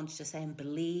what I wanted to say and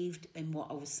believed in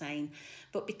what I was saying,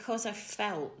 but because I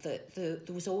felt that there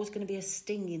was always going to be a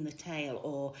sting in the tail,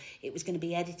 or it was going to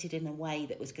be edited in a way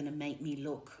that was going to make me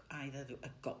look either I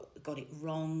got it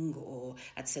wrong, or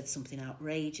I'd said something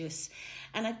outrageous.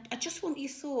 And I just want your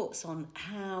thoughts on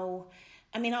how,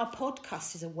 I mean, our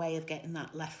podcast is a way of getting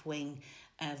that left-wing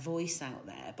voice out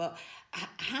there, but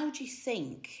how do you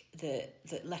think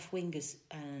that left-wingers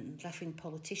and left-wing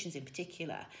politicians in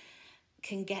particular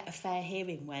can get a fair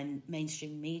hearing when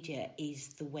mainstream media is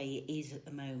the way it is at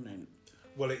the moment?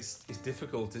 Well, it's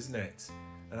difficult, isn't it?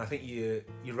 And I think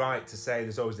you're right to say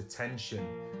there's always a tension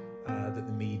that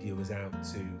the media was out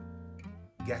to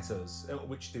get us,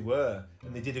 which they were,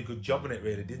 and they did a good job on it,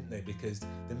 really, didn't they? Because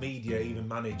the media even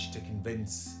managed to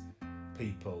convince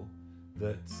people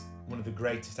that one of the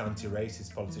greatest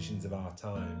anti-racist politicians of our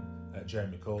time,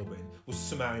 Jeremy Corbyn, was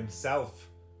somehow himself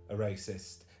a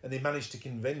racist, and they managed to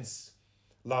convince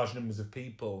large numbers of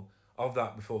people of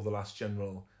that before the last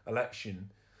general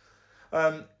election.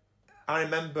 I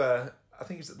remember, I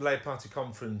think it was at the Labour Party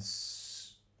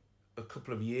conference a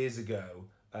couple of years ago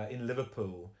in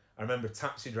Liverpool. I remember a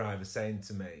taxi driver saying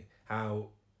to me how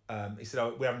he said,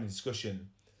 "Oh, we're having a discussion,"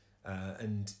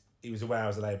 and he was aware I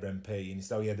was a Labour MP, and he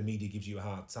said, "Oh yeah, the media gives you a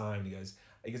hard time."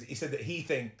 And he said that he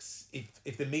thinks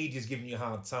if the media's giving you a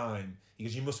hard time, he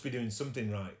goes, you must be doing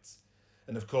something right.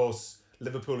 And of course,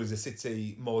 Liverpool is a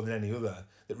city more than any other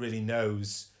that really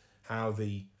knows how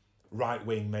the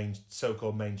right-wing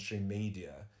so-called mainstream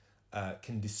media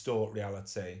can distort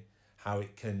reality, how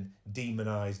it can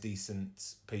demonise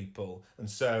decent people. And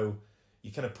so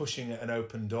you're kind of pushing an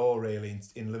open door, really,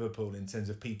 in Liverpool in terms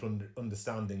of people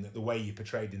understanding that the way you're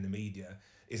portrayed in the media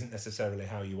isn't necessarily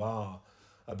how you are.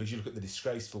 Because you look at the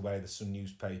disgraceful way the Sun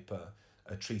newspaper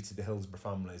treated the Hillsborough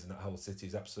families, and that whole city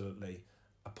is absolutely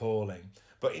appalling.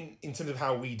 But in terms of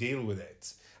how we deal with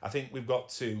it, I think we've got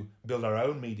to build our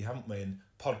own media, haven't we? And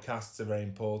podcasts are very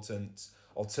important.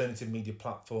 Alternative media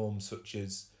platforms such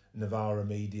as Novara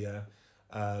Media.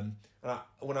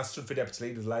 When I stood for deputy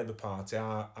leader of the Labour Party,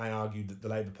 I argued that the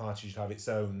Labour Party should have its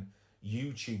own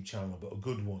YouTube channel, but a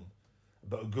good one,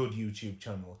 but a good YouTube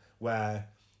channel, where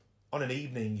on an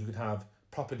evening you could have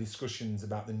proper discussions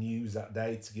about the news that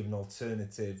day to give an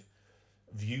alternative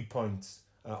viewpoint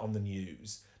on the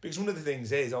news. Because one of the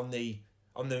things is on the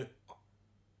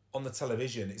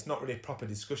television, it's not really a proper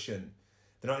discussion.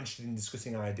 They're not interested in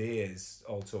discussing ideas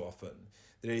all too often.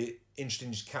 They're interested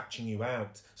in just catching you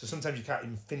out. So sometimes you can't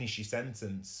even finish your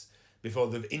sentence before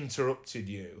they've interrupted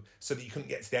you so that you couldn't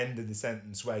get to the end of the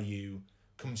sentence where you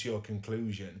come to your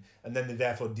conclusion, and then they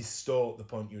therefore distort the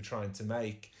point you're trying to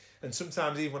make. And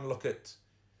sometimes even when I look at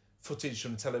footage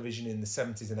from television in the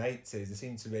 70s and 80s, there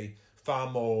seemed to be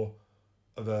far more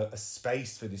of a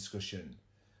space for discussion,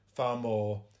 far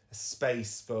more a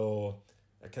space for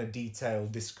a kind of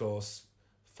detailed discourse,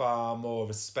 far more of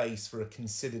a space for a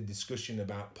considered discussion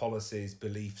about policies,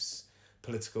 beliefs,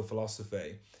 political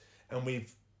philosophy. And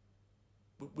we've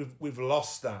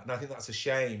lost that, and I think that's a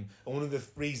shame. And one of the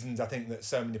reasons I think that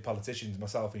so many politicians,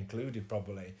 myself included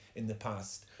probably, in the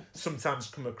past, sometimes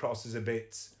come across as a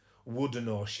bit wooden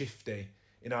or shifty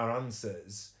in our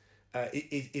answers,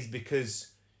 is because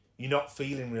you're not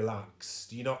feeling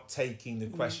relaxed. You're not taking the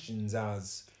questions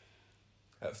as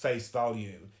at face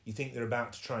value. You think they're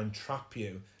about to try and trap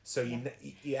you, so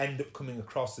you end up coming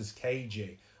across as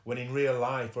cagey, when in real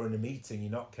life or in a meeting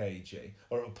you're not cagey,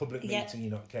 or at a public meeting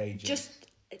you're not cagey.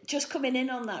 Just coming in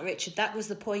on that, Richard, that was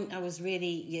the point I was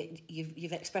really,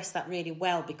 you've expressed that really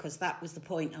well, because that was the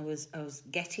point I was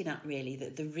getting at, really,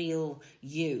 that the real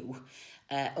you,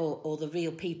 or the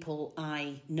real people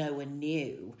I know and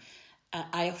knew,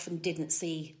 I often didn't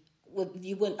see, well,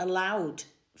 you weren't allowed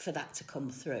for that to come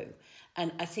through.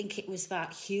 And I think it was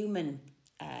that human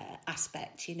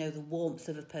aspect, you know, the warmth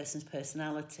of a person's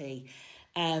personality,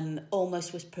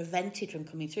 almost was prevented from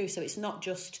coming through. So it's not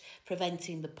just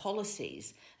preventing the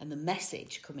policies and the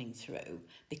message coming through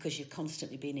because you're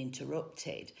constantly being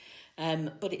interrupted,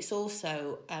 but it's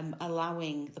also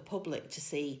allowing the public to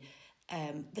see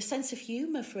the sense of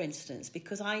humour, for instance,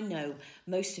 because I know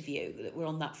most of you that were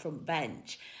on that front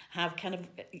bench have kind of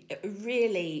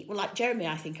really, well, like Jeremy,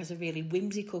 I think, has a really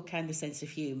whimsical kind of sense of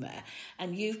humour,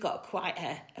 and you've got quite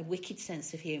a wicked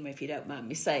sense of humour, if you don't mind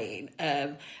me saying.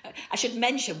 I should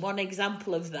mention one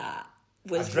example of that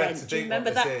was when, do you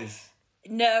remember that? Is.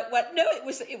 No, well, no,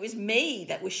 it was me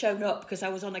that was shown up because I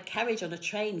was on a carriage on a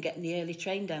train, getting the early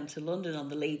train down to London on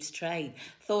the Leeds train.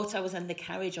 Thought I was in the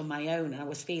carriage on my own, and I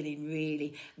was feeling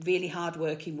really, really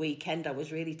hard-working weekend. I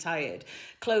was really tired.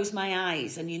 Closed my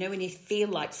eyes, and you know when you feel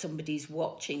like somebody's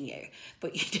watching you,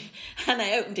 and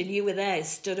I opened and you were there,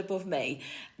 stood above me,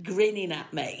 grinning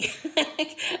at me,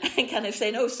 and kind of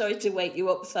saying, "Oh, sorry to wake you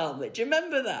up, Thelma." Do you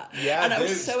remember that? Yeah, and I do.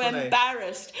 was so It's funny.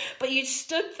 embarrassed, but you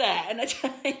stood there, and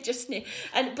I just knew.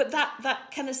 But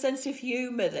that kind of sense of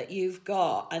humour that you've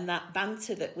got and that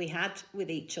banter that we had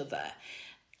with each other,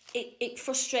 it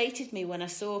frustrated me when I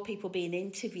saw people being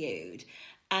interviewed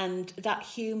and that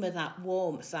humour, that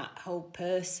warmth, that whole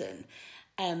person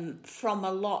from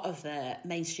a lot of the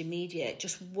mainstream media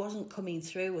just wasn't coming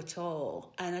through at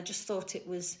all. And I just thought it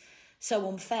was so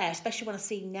unfair, especially when I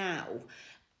see now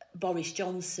Boris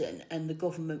Johnson and the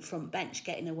government front bench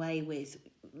getting away with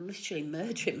literally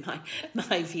murdering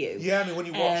my view. Yeah, I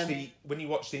mean, when you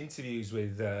watch the interviews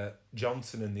with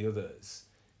Johnson and the others,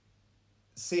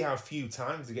 see how few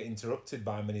times they get interrupted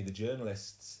by many of the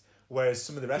journalists, whereas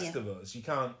some of the rest of us, you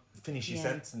can't finish your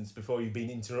sentence before you've been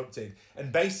interrupted.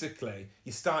 And basically,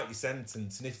 you start your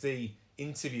sentence, and if the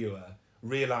interviewer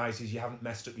realises you haven't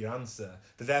messed up your answer,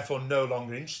 they're therefore no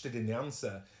longer interested in the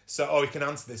answer. So, he can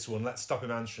answer this one, let's stop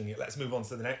him answering it, let's move on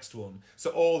to the next one. So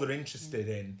all they're interested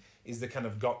in is the kind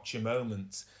of gotcha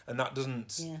moment, and that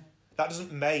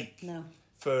doesn't make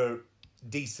for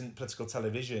decent political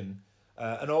television,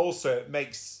 and also it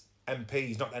makes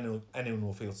MPs, not anyone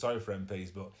will feel sorry for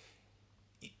MPs, but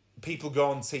people go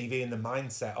on TV in the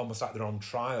mindset almost like they're on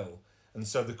trial, and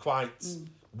so they're quite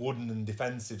wooden and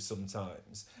defensive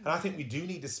sometimes. And I think we do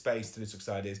need a space to discuss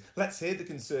ideas. Let's hear the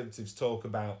Conservatives talk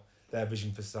about their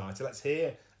vision for society. Let's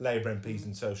hear Labour MPs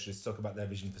and Socialists talk about their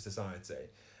vision for society.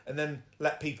 And then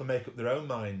let people make up their own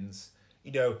minds.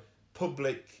 You know,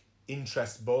 public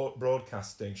interest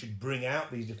broadcasting should bring out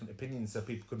these different opinions so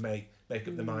people could make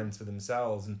up their minds for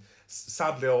themselves. And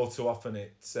sadly, all too often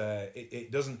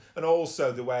it doesn't. And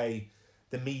also the way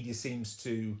the media seems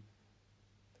to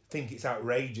think it's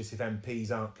outrageous if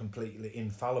MPs aren't completely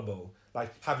infallible.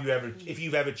 Like, if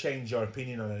you've ever changed your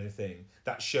opinion on anything,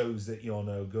 that shows that you're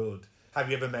no good. Have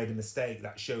you ever made a mistake?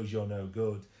 That shows you're no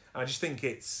good. And I just think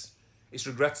it's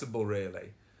regrettable,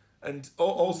 really. And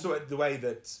also the way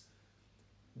that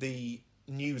the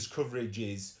news coverage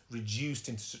is reduced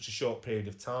into such a short period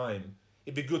of time.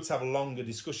 It'd be good to have longer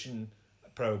discussion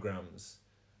programmes.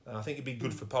 I think it'd be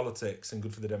good for politics and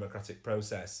good for the democratic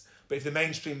process. But if the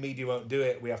mainstream media won't do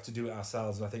it, we have to do it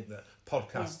ourselves. And I think that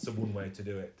podcasts are one way to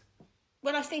do it.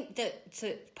 Well, I think that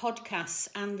podcasts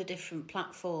and the different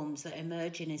platforms that are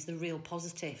emerging is the real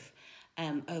positive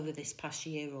over this past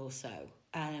year or so.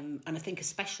 And I think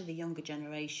especially the younger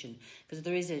generation, because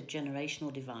there is a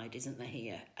generational divide, isn't there,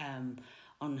 here,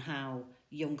 on how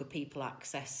younger people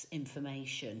access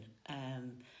information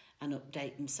and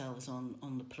update themselves on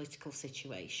the political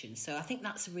situation. So I think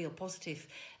that's a real positive,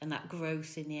 and that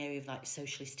growth in the area of like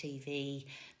Socialist TV,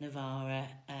 Novara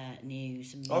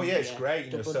News, and media, it's great.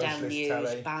 Double Down News,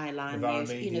 telly, Byline Novara News.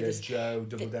 Media, Joe,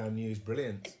 Double Down News,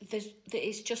 brilliant.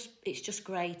 It's just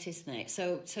great, isn't it?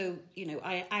 So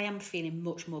I am feeling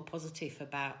much more positive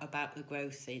about the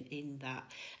growth in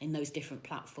those different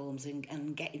platforms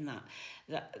and getting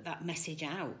that message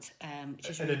out,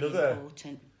 which is really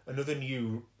important. Another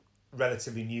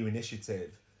relatively new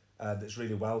initiative that's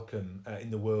really welcome in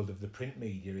the world of the print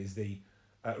media is the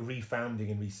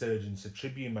refounding and resurgence of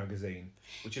Tribune magazine,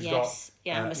 which has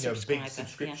got big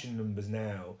subscription numbers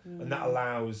now, and that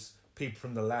allows people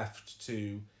from the left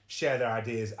to share their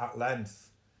ideas at length.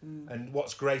 And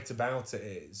what's great about it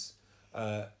is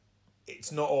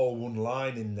it's not all one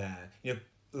line in there. You know,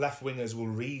 left wingers will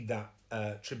read that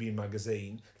Tribune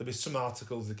magazine. There'll be some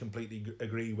articles they completely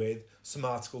agree with, some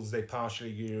articles they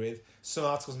partially agree with, some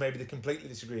articles maybe they completely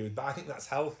disagree with. But I think that's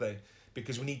healthy,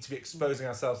 because we need to be exposing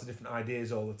ourselves to different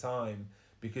ideas all the time,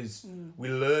 because we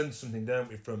learn something, don't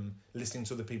we, from listening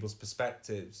to other people's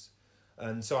perspectives.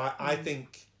 And so I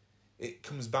think it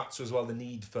comes back to as well the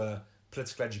need for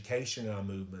political education in our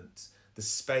movement, the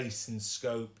space and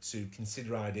scope to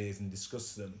consider ideas and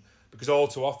discuss them. Because all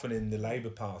too often in the Labour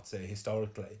Party,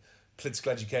 historically,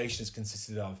 political education has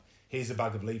consisted of, here's a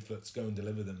bag of leaflets, go and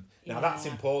deliver them. Now, that's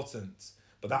important,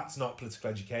 but that's not political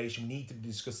education. We need to be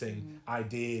discussing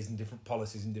ideas and different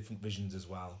policies and different visions as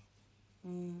well.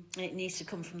 It needs to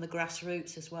come from the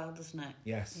grassroots as well, doesn't it?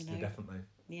 Yes, definitely.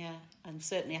 Yeah, and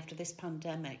certainly after this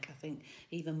pandemic, I think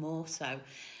even more so.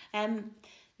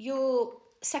 You're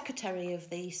secretary of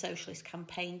the Socialist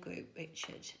Campaign Group,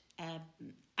 Richard,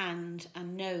 and I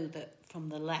know that from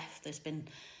the left there's been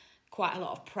quite a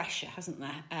lot of pressure, hasn't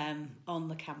there, on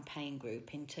the campaign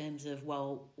group in terms of,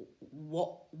 well,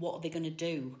 what are they going to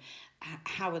do?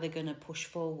 How are they going to push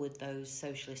forward those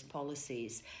socialist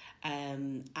policies?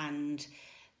 And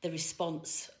the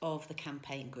response of the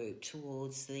campaign group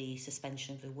towards the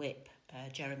suspension of the whip,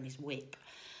 Jeremy's whip.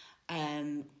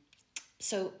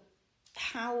 So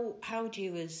how do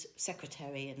you, as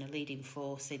secretary and a leading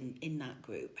force in that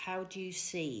group, how do you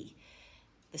see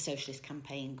the Socialist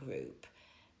Campaign Group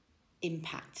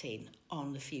impacting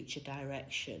on the future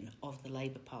direction of the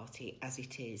Labour Party as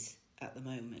it is at the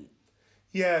moment?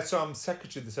 Yeah, so I'm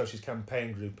secretary of the Socialist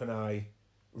Campaign Group, and I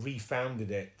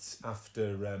refounded it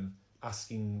after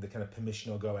asking the kind of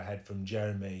permission or go ahead from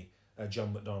Jeremy,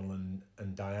 John McDonnell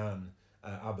and Diane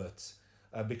Abbott,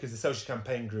 because the Socialist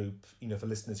Campaign Group, for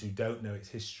listeners who don't know its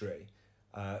history,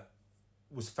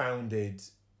 was founded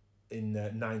in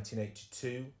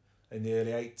 1982, in the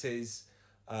early 80s,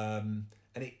 and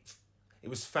it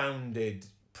was founded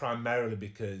primarily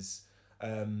because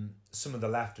some of the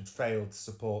left had failed to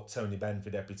support Tony Benn for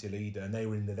deputy leader, and they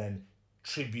were in the then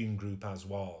Tribune group as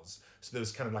was. So there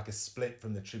was kind of like a split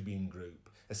from the Tribune group,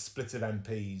 a split of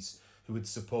MPs who had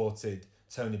supported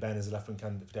Tony Benn as a left-wing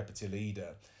candidate for deputy leader.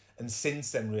 And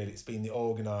since then, really, it's been the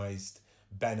organised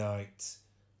Bennite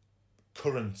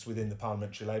current within the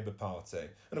Parliamentary Labour Party.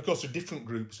 And of course, there are different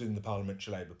groups within the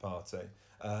Parliamentary Labour Party,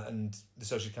 and the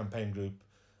Social Campaign Group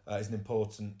is an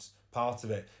important part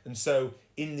of it. And so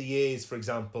in the years, for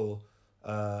example,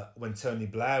 when Tony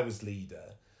Blair was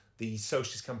leader, the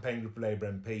Socialist Campaign Group of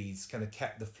Labour MPs kind of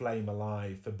kept the flame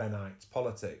alive for Bennite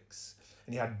politics.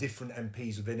 And you had different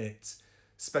MPs within it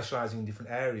specialising in different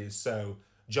areas. So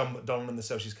John McDonnell and the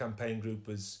Socialist Campaign Group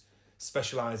was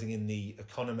specialising in the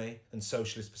economy and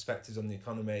socialist perspectives on the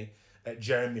economy.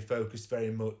 Jeremy focused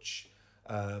very much,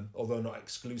 although not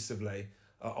exclusively,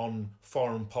 on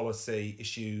foreign policy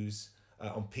issues,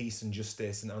 on peace and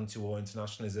justice and anti-war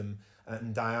internationalism.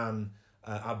 And Diane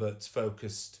Abbott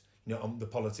focused on the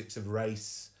politics of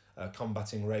race,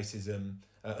 combating racism,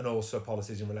 and also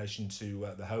policies in relation to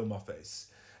the Home Office.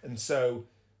 And so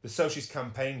the Socialist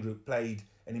Campaign Group played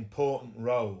an important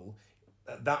role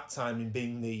at that time in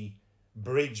being the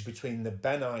bridge between the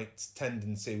Bennite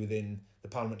tendency within the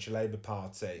Parliamentary Labour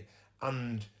Party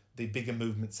and the bigger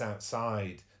movements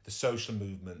outside, the social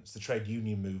movements, the trade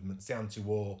union movements, the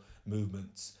anti-war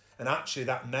movements. And actually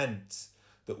that meant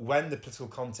that when the political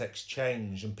context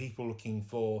changed and people looking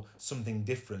for something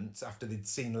different after they'd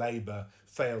seen Labour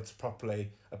fail to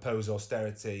properly oppose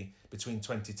austerity between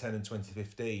 2010 and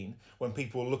 2015, when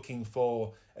people were looking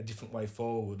for a different way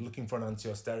forward, looking for an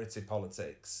anti-austerity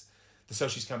politics, the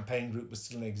Socialist Campaign Group was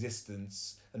still in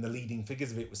existence and the leading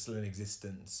figures of it were still in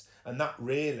existence. And that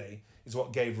really is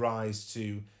what gave rise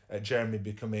to Jeremy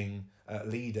becoming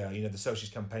leader. The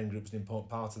Socialist Campaign Group was an important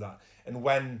part of that. And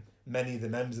when many of the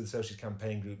members of the Socialist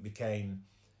Campaign Group became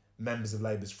members of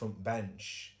Labour's front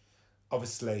bench,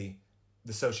 obviously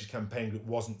the Socialist Campaign Group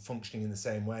wasn't functioning in the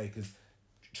same way, because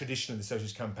traditionally the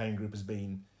Socialist Campaign Group has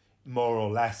been more or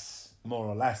less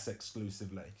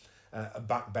exclusively a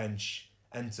backbench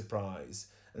enterprise.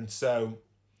 And so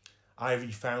I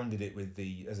refounded it with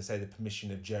the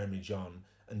permission of Jeremy, John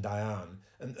and Diane.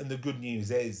 And the good news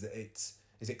is that it's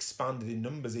expanded in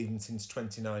numbers even since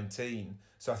 2019.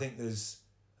 So I think there's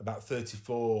about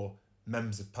 34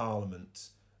 members of Parliament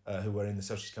who are in the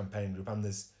Socialist Campaign Group, and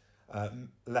there's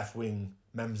left-wing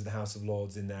members of the House of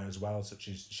Lords in there as well, such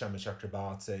as Shama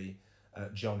Chakrabarti,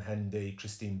 John Hendy,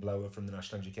 Christine Blower from the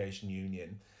National Education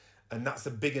Union. And that's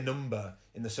a bigger number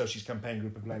in the Socialist Campaign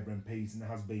Group of Labour MPs than there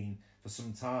has been for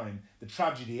some time. The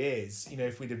tragedy is,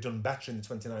 if we'd have done better in the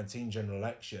 2019 general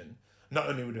election, not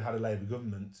only would we have had a Labour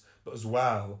government, but as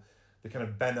well, the kind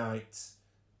of Bennite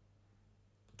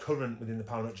current within the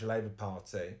Parliamentary Labour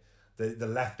Party, the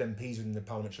left MPs within the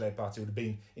Parliamentary Labour Party would have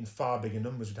been in far bigger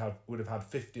numbers, would have had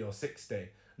 50 or 60,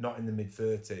 not in the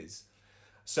mid-30s.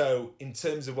 So in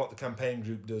terms of what the campaign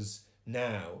group does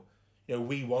now,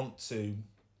 we want to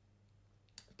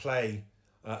play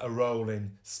a role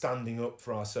in standing up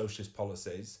for our socialist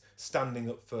policies, standing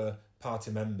up for party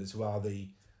members who are the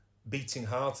beating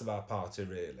heart of our party,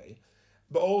 really,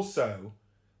 but also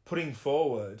putting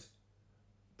forward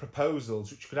proposals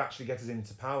which could actually get us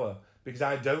into power. Because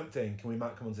I don't think, and we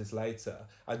might come on to this later,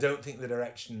 I don't think the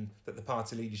direction that the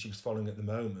party leadership is following at the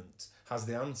moment has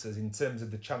the answers in terms of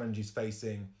the challenges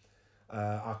facing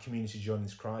our community during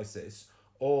this crisis,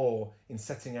 or in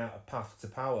setting out a path to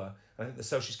power. I think the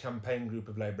Socialist Campaign Group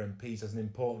of Labour MPs has an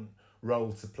important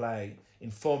role to play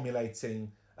in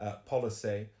formulating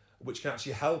policy which can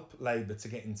actually help Labour to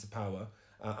get into power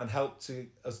and help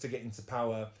us to get into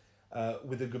power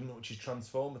with a government which is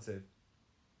transformative.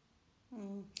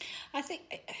 I think,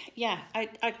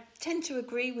 I tend to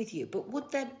agree with you, but would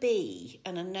there be,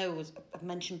 and I know as I've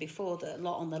mentioned before that a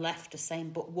lot on the left are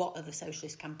saying, but what are the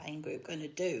Socialist Campaign Group going to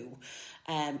do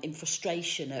in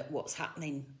frustration at what's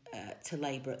happening to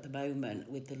Labour at the moment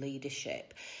with the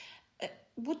leadership?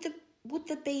 Would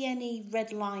there be any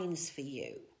red lines for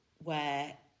you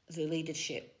where the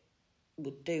leadership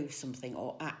would do something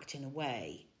or act in a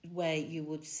way where you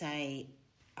would say,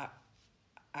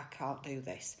 I can't do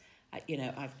this,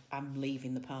 I'm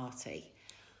leaving the party?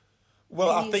 Well,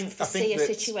 Can I you think foresee a that,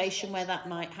 situation where that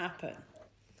might happen?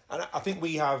 and I think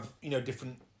we have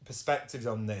different perspectives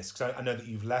on this, because I know that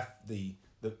you've left the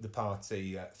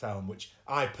party, Thelm, which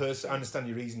I understand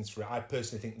your reasons for it. I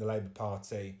personally think the Labour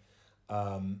Party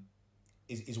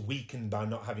is weakened by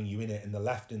not having you in it, and the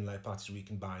left in the Labour Party is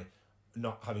weakened by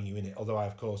not having you in it. Although I,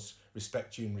 of course,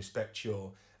 respect you and respect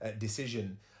your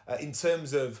decision. In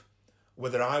terms of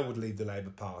whether I would leave the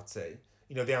Labour Party,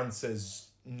 the answer's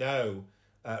no.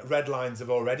 Red lines have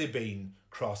already been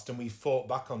crossed, and we've fought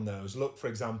back on those. Look, for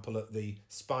example, at the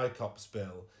Spy Cops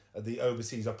Bill, at the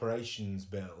Overseas Operations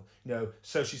Bill.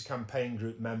 Socialist Campaign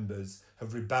Group members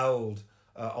have rebelled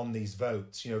on these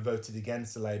votes, voted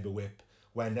against the Labour whip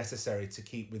where necessary to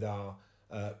keep with our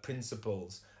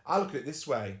principles. I look at it this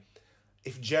way.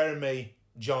 If Jeremy,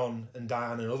 John and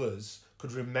Diane and others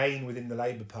could remain within the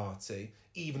Labour Party,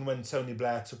 even when Tony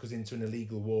Blair took us into an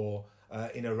illegal war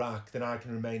in Iraq, then I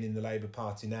can remain in the Labour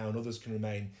Party now, and others can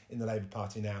remain in the Labour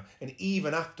Party now. And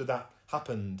even after that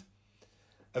happened,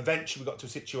 eventually we got to a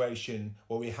situation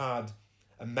where we had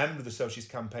a member of the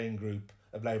Socialist Campaign Group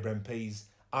of Labour MPs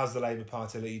as the Labour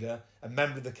Party leader, a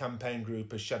member of the campaign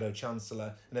group as Shadow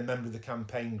Chancellor, and a member of the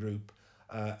campaign group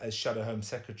as Shadow Home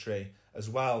Secretary as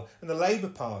well. And the Labour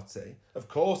Party, of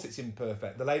course it's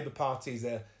imperfect. The Labour Party is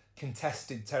a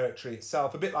contested territory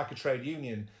itself, a bit like a trade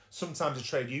union. Sometimes a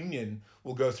trade union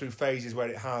will go through phases where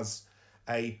it has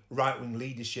a right-wing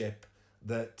leadership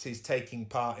that is taking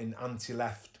part in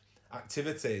anti-left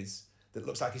activities that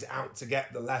looks like it's out to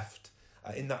get the left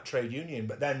in that trade union.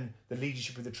 But then the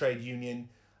leadership of the trade union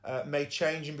may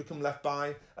change and become led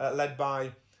by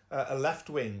a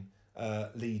left-wing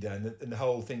leader, and the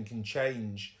whole thing can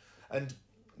change. And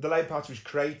the Labour Party was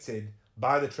created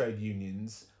by the trade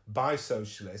unions, by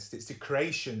socialists. It's the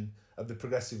creation of the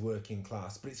progressive working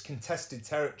class, but it's contested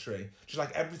territory, just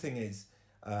like everything is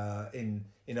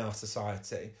in our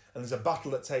society. And there's a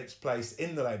battle that takes place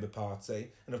in the Labour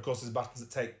Party, and of course there's battles that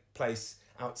take place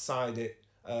outside it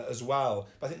as well.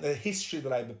 But I think the history of the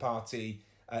Labour Party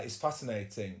is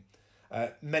fascinating.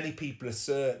 Many people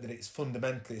assert that it's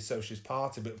fundamentally a socialist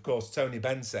party, but of course Tony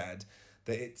Benn said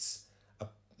that it's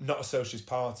not a socialist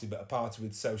party, but a party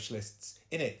with socialists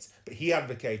in it. But he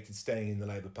advocated staying in the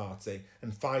Labour Party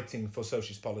and fighting for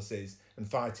socialist policies and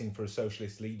fighting for a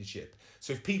socialist leadership.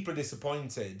 So if people are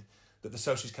disappointed that the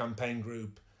Socialist Campaign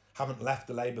Group haven't left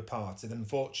the Labour Party, then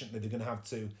unfortunately they're going to have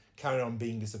to carry on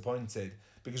being disappointed,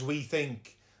 because we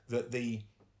think that the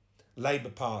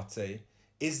Labour Party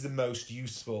is the most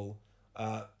useful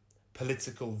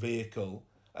political vehicle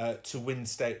to win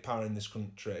state power in this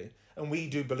country. And we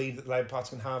do believe that the Labour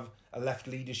Party can have a left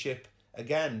leadership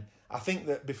again. I think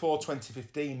that before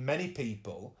 2015, many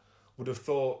people would have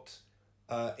thought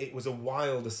it was a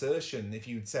wild assertion if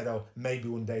you'd said, oh, maybe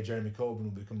one day Jeremy Corbyn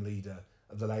will become leader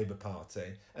of the Labour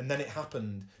Party. And then it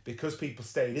happened because people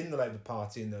stayed in the Labour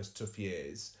Party in those tough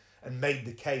years and made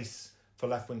the case for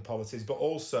left-wing policies, but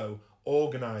also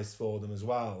organised for them as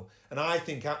well. And I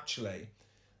think actually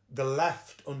the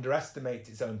left underestimates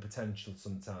its own potential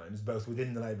sometimes, both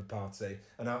within the Labour Party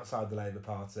and outside the Labour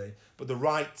Party. But the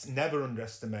right never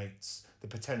underestimates the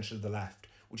potential of the left,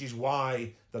 which is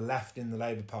why the left in the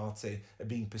Labour Party are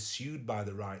being pursued by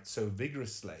the right so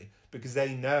vigorously, because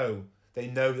they know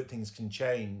that things can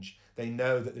change. They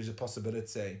know that there's a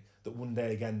possibility that one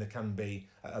day again there can be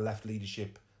a left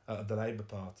leadership of the Labour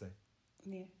Party.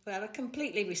 Yeah. Well, I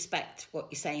completely respect what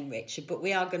you're saying, Richard, but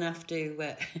we are going to have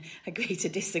to agree to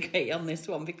disagree on this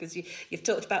one, because you've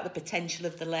talked about the potential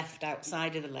of the left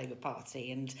outside of the Labour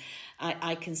Party, and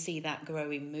I can see that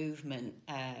growing movement,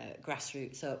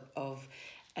 grassroots of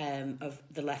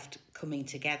the left coming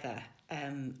together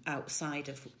outside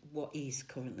of what is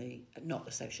currently not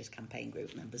the Socialist Campaign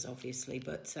Group members, obviously,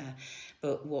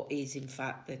 but what is in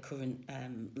fact the current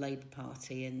Labour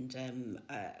Party, and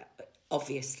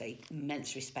obviously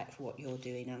immense respect for what you're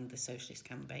doing and the Socialist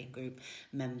Campaign Group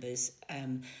members,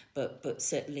 but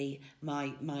certainly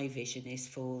my vision is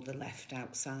for the left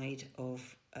outside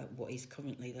of what is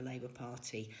currently the Labour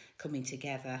Party coming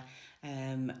together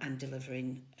and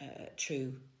delivering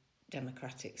true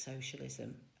democratic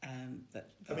socialism.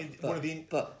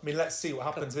 Let's see what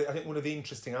happens. I think one of the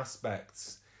interesting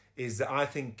aspects is that I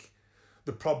think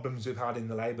the problems we've had in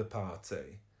the Labour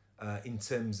Party, in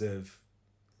terms of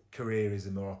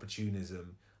careerism or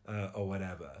opportunism or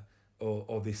whatever,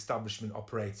 or the establishment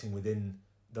operating within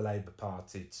the Labour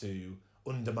Party to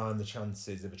undermine the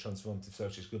chances of a transformative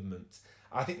socialist government,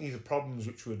 I think these are problems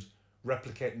which would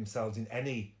replicate themselves in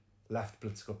any left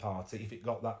political party if it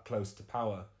got that close to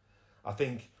power. I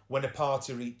think when a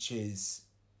party reaches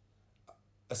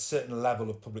a certain level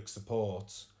of public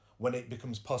support, when it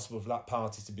becomes possible for that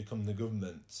party to become the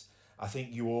government, I think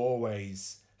you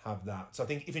always have that. So I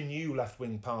think if a new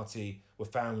left-wing party were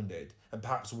founded and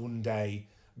perhaps one day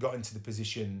got into the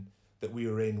position that we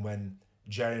were in when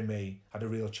Jeremy had a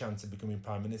real chance of becoming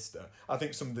Prime Minister, I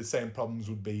think some of the same problems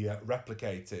would be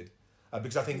replicated.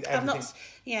 Because I think I'm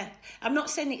not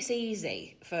saying it's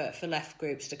easy for left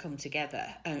groups to come together.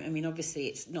 I mean, obviously,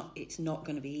 it's not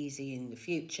going to be easy in the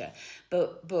future.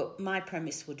 But my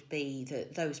premise would be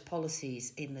that those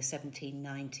policies in the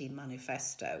 1719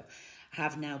 manifesto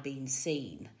have now been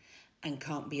seen and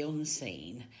can't be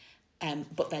unseen,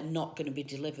 but they're not going to be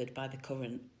delivered by the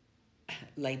current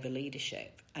Labour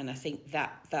leadership, and I think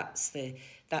that's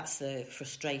the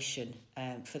frustration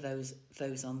for those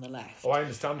on the left. I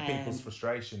understand people's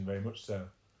frustration very much so.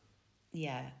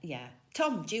 Yeah.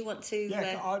 Tom, do you want to?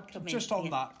 Just on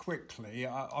that quickly.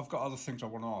 I've got other things I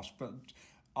want to ask, but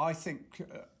I think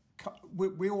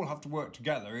we all have to work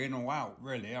together, in or out.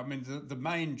 Really, I mean, the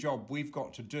main job we've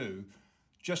got to do,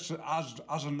 just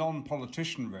as a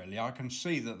non-politician, really, I can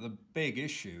see that the big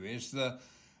issue is the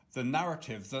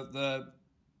narrative that the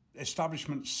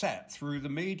establishment set through the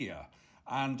media.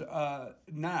 And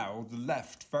now the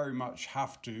left very much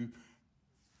have to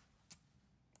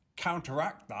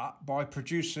counteract that by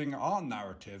producing our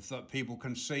narrative that people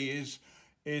can see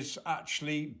is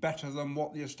actually better than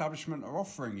what the establishment are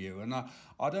offering you. And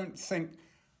I don't think...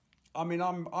 I mean,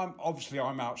 I'm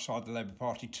outside the Labour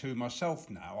Party too myself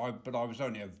now, but I was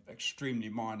only an extremely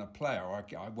minor player.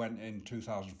 I went in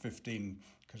 2015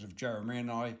 because of Jeremy,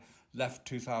 and I left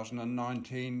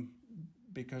 2019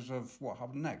 because of what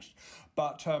happened next.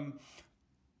 But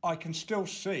I can still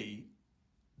see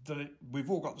that we've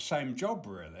all got the same job,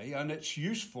 really, and it's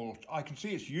useful. I can see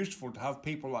it's useful to have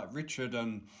people like Richard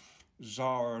and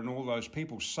Zara and all those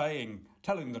people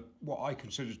telling what I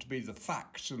consider to be the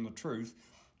facts and the truth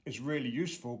is really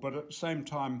useful. But at the same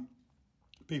time,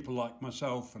 people like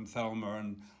myself and Thelma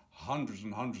and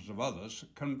hundreds of others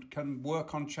can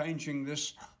work on changing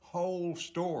this whole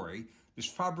story, this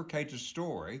fabricated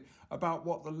story about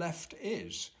what the left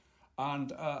is.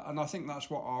 And I think that's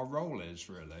what our role is,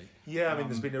 really. Yeah, I mean,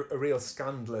 there's been a real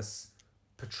scandalous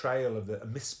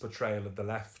misportrayal of the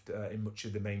left in much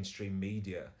of the mainstream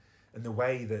media, and the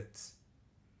way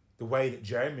that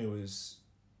Jeremy was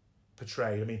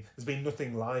portrayed. I mean, there's been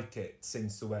nothing like it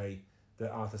since the way that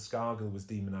Arthur Scargill was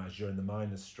demonised during the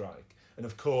miners' strike. And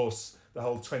of course, the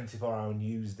whole 24-hour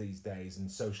news these days and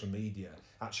social media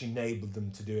actually enabled them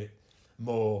to do it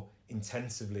more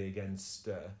intensively against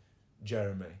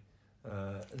Jeremy.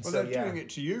 They're doing it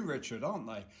to you, Richard, aren't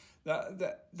they?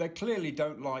 They clearly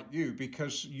don't like you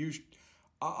because you're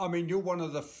one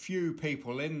of the few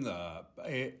people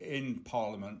in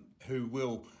Parliament who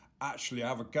will actually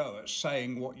have a go at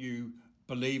saying what you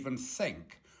believe and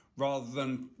think, rather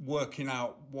than working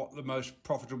out what the most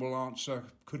profitable answer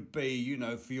could be,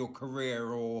 for your career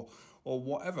or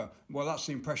whatever. Well, that's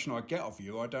the impression I get of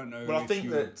you. I don't know. Well, I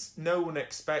think that no one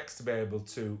expects to be able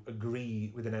to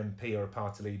agree with an MP or a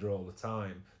party leader all the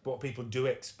time. But what people do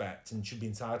expect, and should be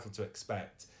entitled to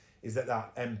expect, is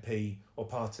that MP or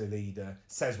party leader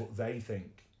says what they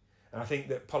think. And I think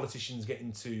that politicians get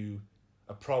into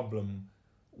a problem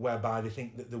whereby they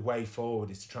think that the way forward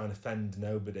is to try and offend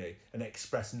nobody and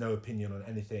express no opinion on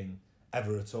anything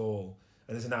ever at all.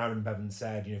 And as Aaron Bevan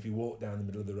said, if you walk down the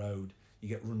middle of the road, you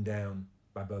get run down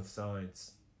by both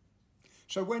sides.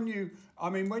 So when you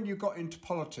got into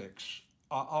politics,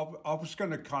 I was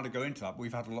going to kind of go into that.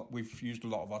 We've used a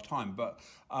lot of our time, but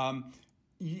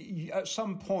at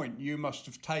some point you must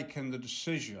have taken the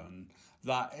decision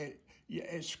that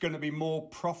it's going to be more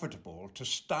profitable to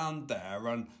stand there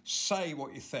and say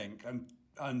what you think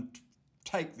and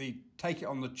take it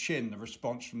on the chin, the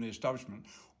response from the establishment.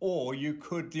 Or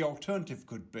the alternative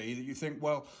could be that you think,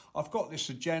 well, I've got this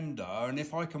agenda, and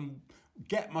if I can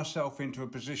get myself into a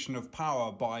position of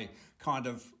power by kind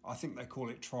of, I think they call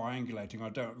it triangulating, I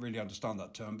don't really understand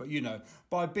that term, but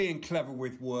by being clever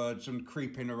with words and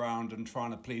creeping around and trying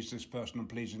to please this person and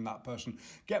pleasing that person,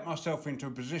 get myself into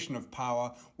a position of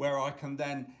power where I can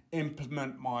then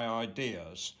implement my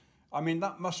ideas I mean,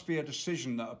 that must be a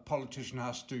decision that a politician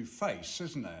has to face,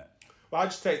 isn't it? Well, I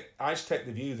just take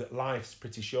the view that life's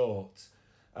pretty short,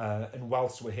 and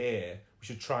whilst we're here, we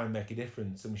should try and make a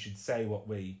difference, and we should say what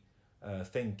we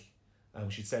think, and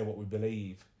we should say what we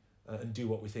believe, and do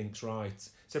what we think's right.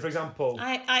 So, for example,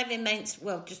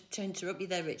 just to interrupt you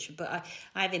there, Richard, but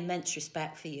I have immense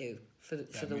respect for you for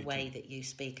the way that you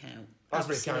speak out. That's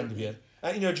very kind of you.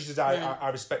 Just as I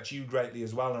respect you greatly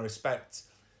as well, and I respect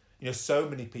so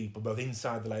many people, both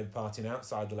inside the Labour Party and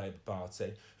outside the Labour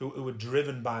Party, who are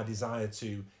driven by a desire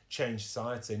to change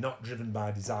society, not driven by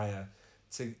a desire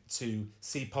to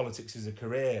see politics as a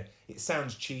career. It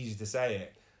sounds cheesy to say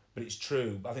it, but it's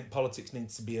true. I think politics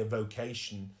needs to be a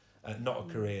vocation, not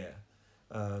a career.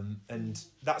 And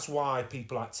that's why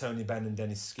people like Tony Benn and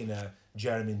Dennis Skinner,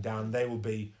 Jeremy Down, they will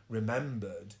be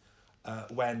remembered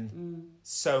when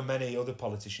so many other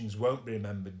politicians won't be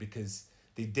remembered, because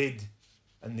they did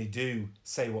and they do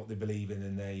say what they believe in,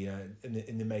 and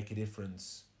they make a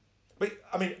difference. But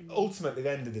I mean, ultimately, at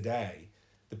the end of the day,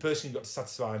 the person you've got to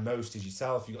satisfy most is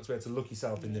yourself. You've got to be able to look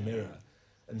yourself in the mirror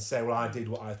and say, well, I did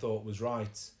what I thought was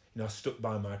right. I stuck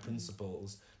by my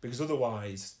principles, because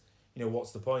otherwise,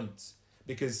 what's the point?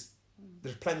 Because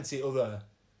there's plenty of other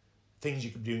things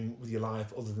you could do with your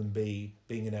life other than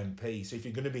being an MP. So if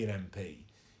you're going to be an MP,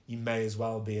 you may as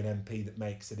well be an MP that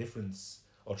makes a difference,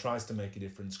 or tries to make a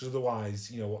difference, because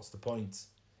otherwise, what's the point?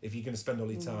 If you're going to spend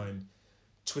all your time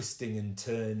twisting and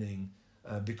turning,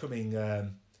 becoming,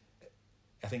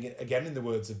 I think, again, in the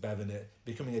words of Bevan,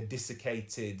 becoming a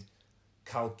desiccated,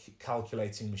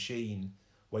 calculating machine,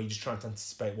 where you're just trying to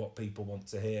anticipate what people want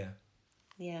to hear.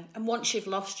 Yeah, and once you've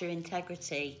lost your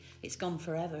integrity, it's gone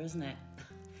forever, isn't it?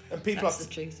 And people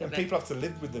have to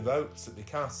live with the votes that they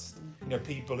cast.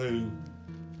 People who,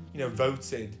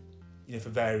 voted, for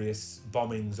various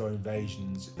bombings or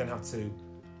invasions, then have to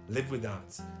live with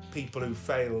that. People who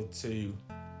failed to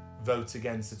vote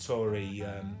against the Tory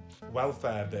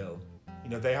welfare bill,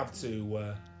 they have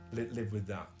to live with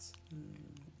that.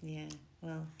 Yeah,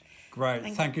 well... Great.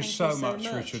 Thank you so much,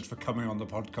 Richard, for coming on the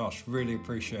podcast. Really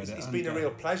appreciate it. It's been a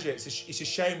real pleasure. It's a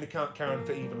shame we can't carry on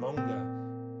for even longer.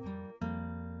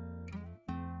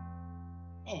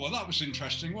 Oh, well, that was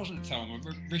interesting, wasn't it, Thelma?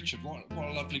 Richard, what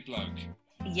a lovely bloke.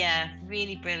 Yeah,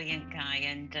 really brilliant guy,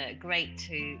 and great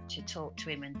to talk to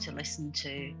him and to listen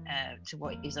to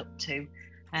what he's up to.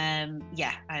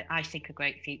 I think a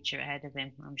great future ahead of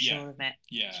him. I'm sure of it.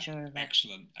 Yeah, sure of it.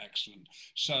 Excellent.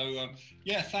 So,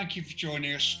 thank you for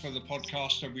joining us for the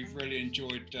podcast. We've really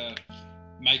enjoyed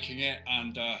making it,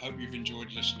 and hope you've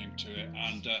enjoyed listening to it.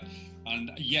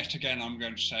 And yet again, I'm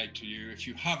going to say to you, if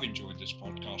you have enjoyed this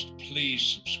podcast, please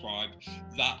subscribe.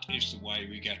 That is the way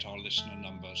we get our listener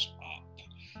numbers up.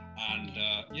 And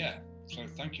so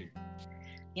thank you.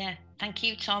 Yeah, thank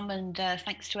you, Tom, and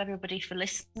thanks to everybody for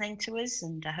listening to us,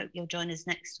 and I hope you'll join us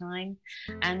next time.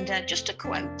 And just a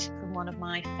quote from one of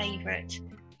my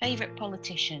favourite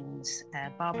politicians,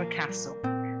 Barbara Castle.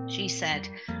 She said,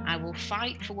 "I will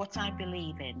fight for what I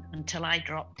believe in until I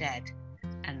drop dead,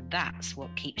 and that's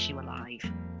what keeps you alive.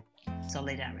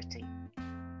 Solidarity."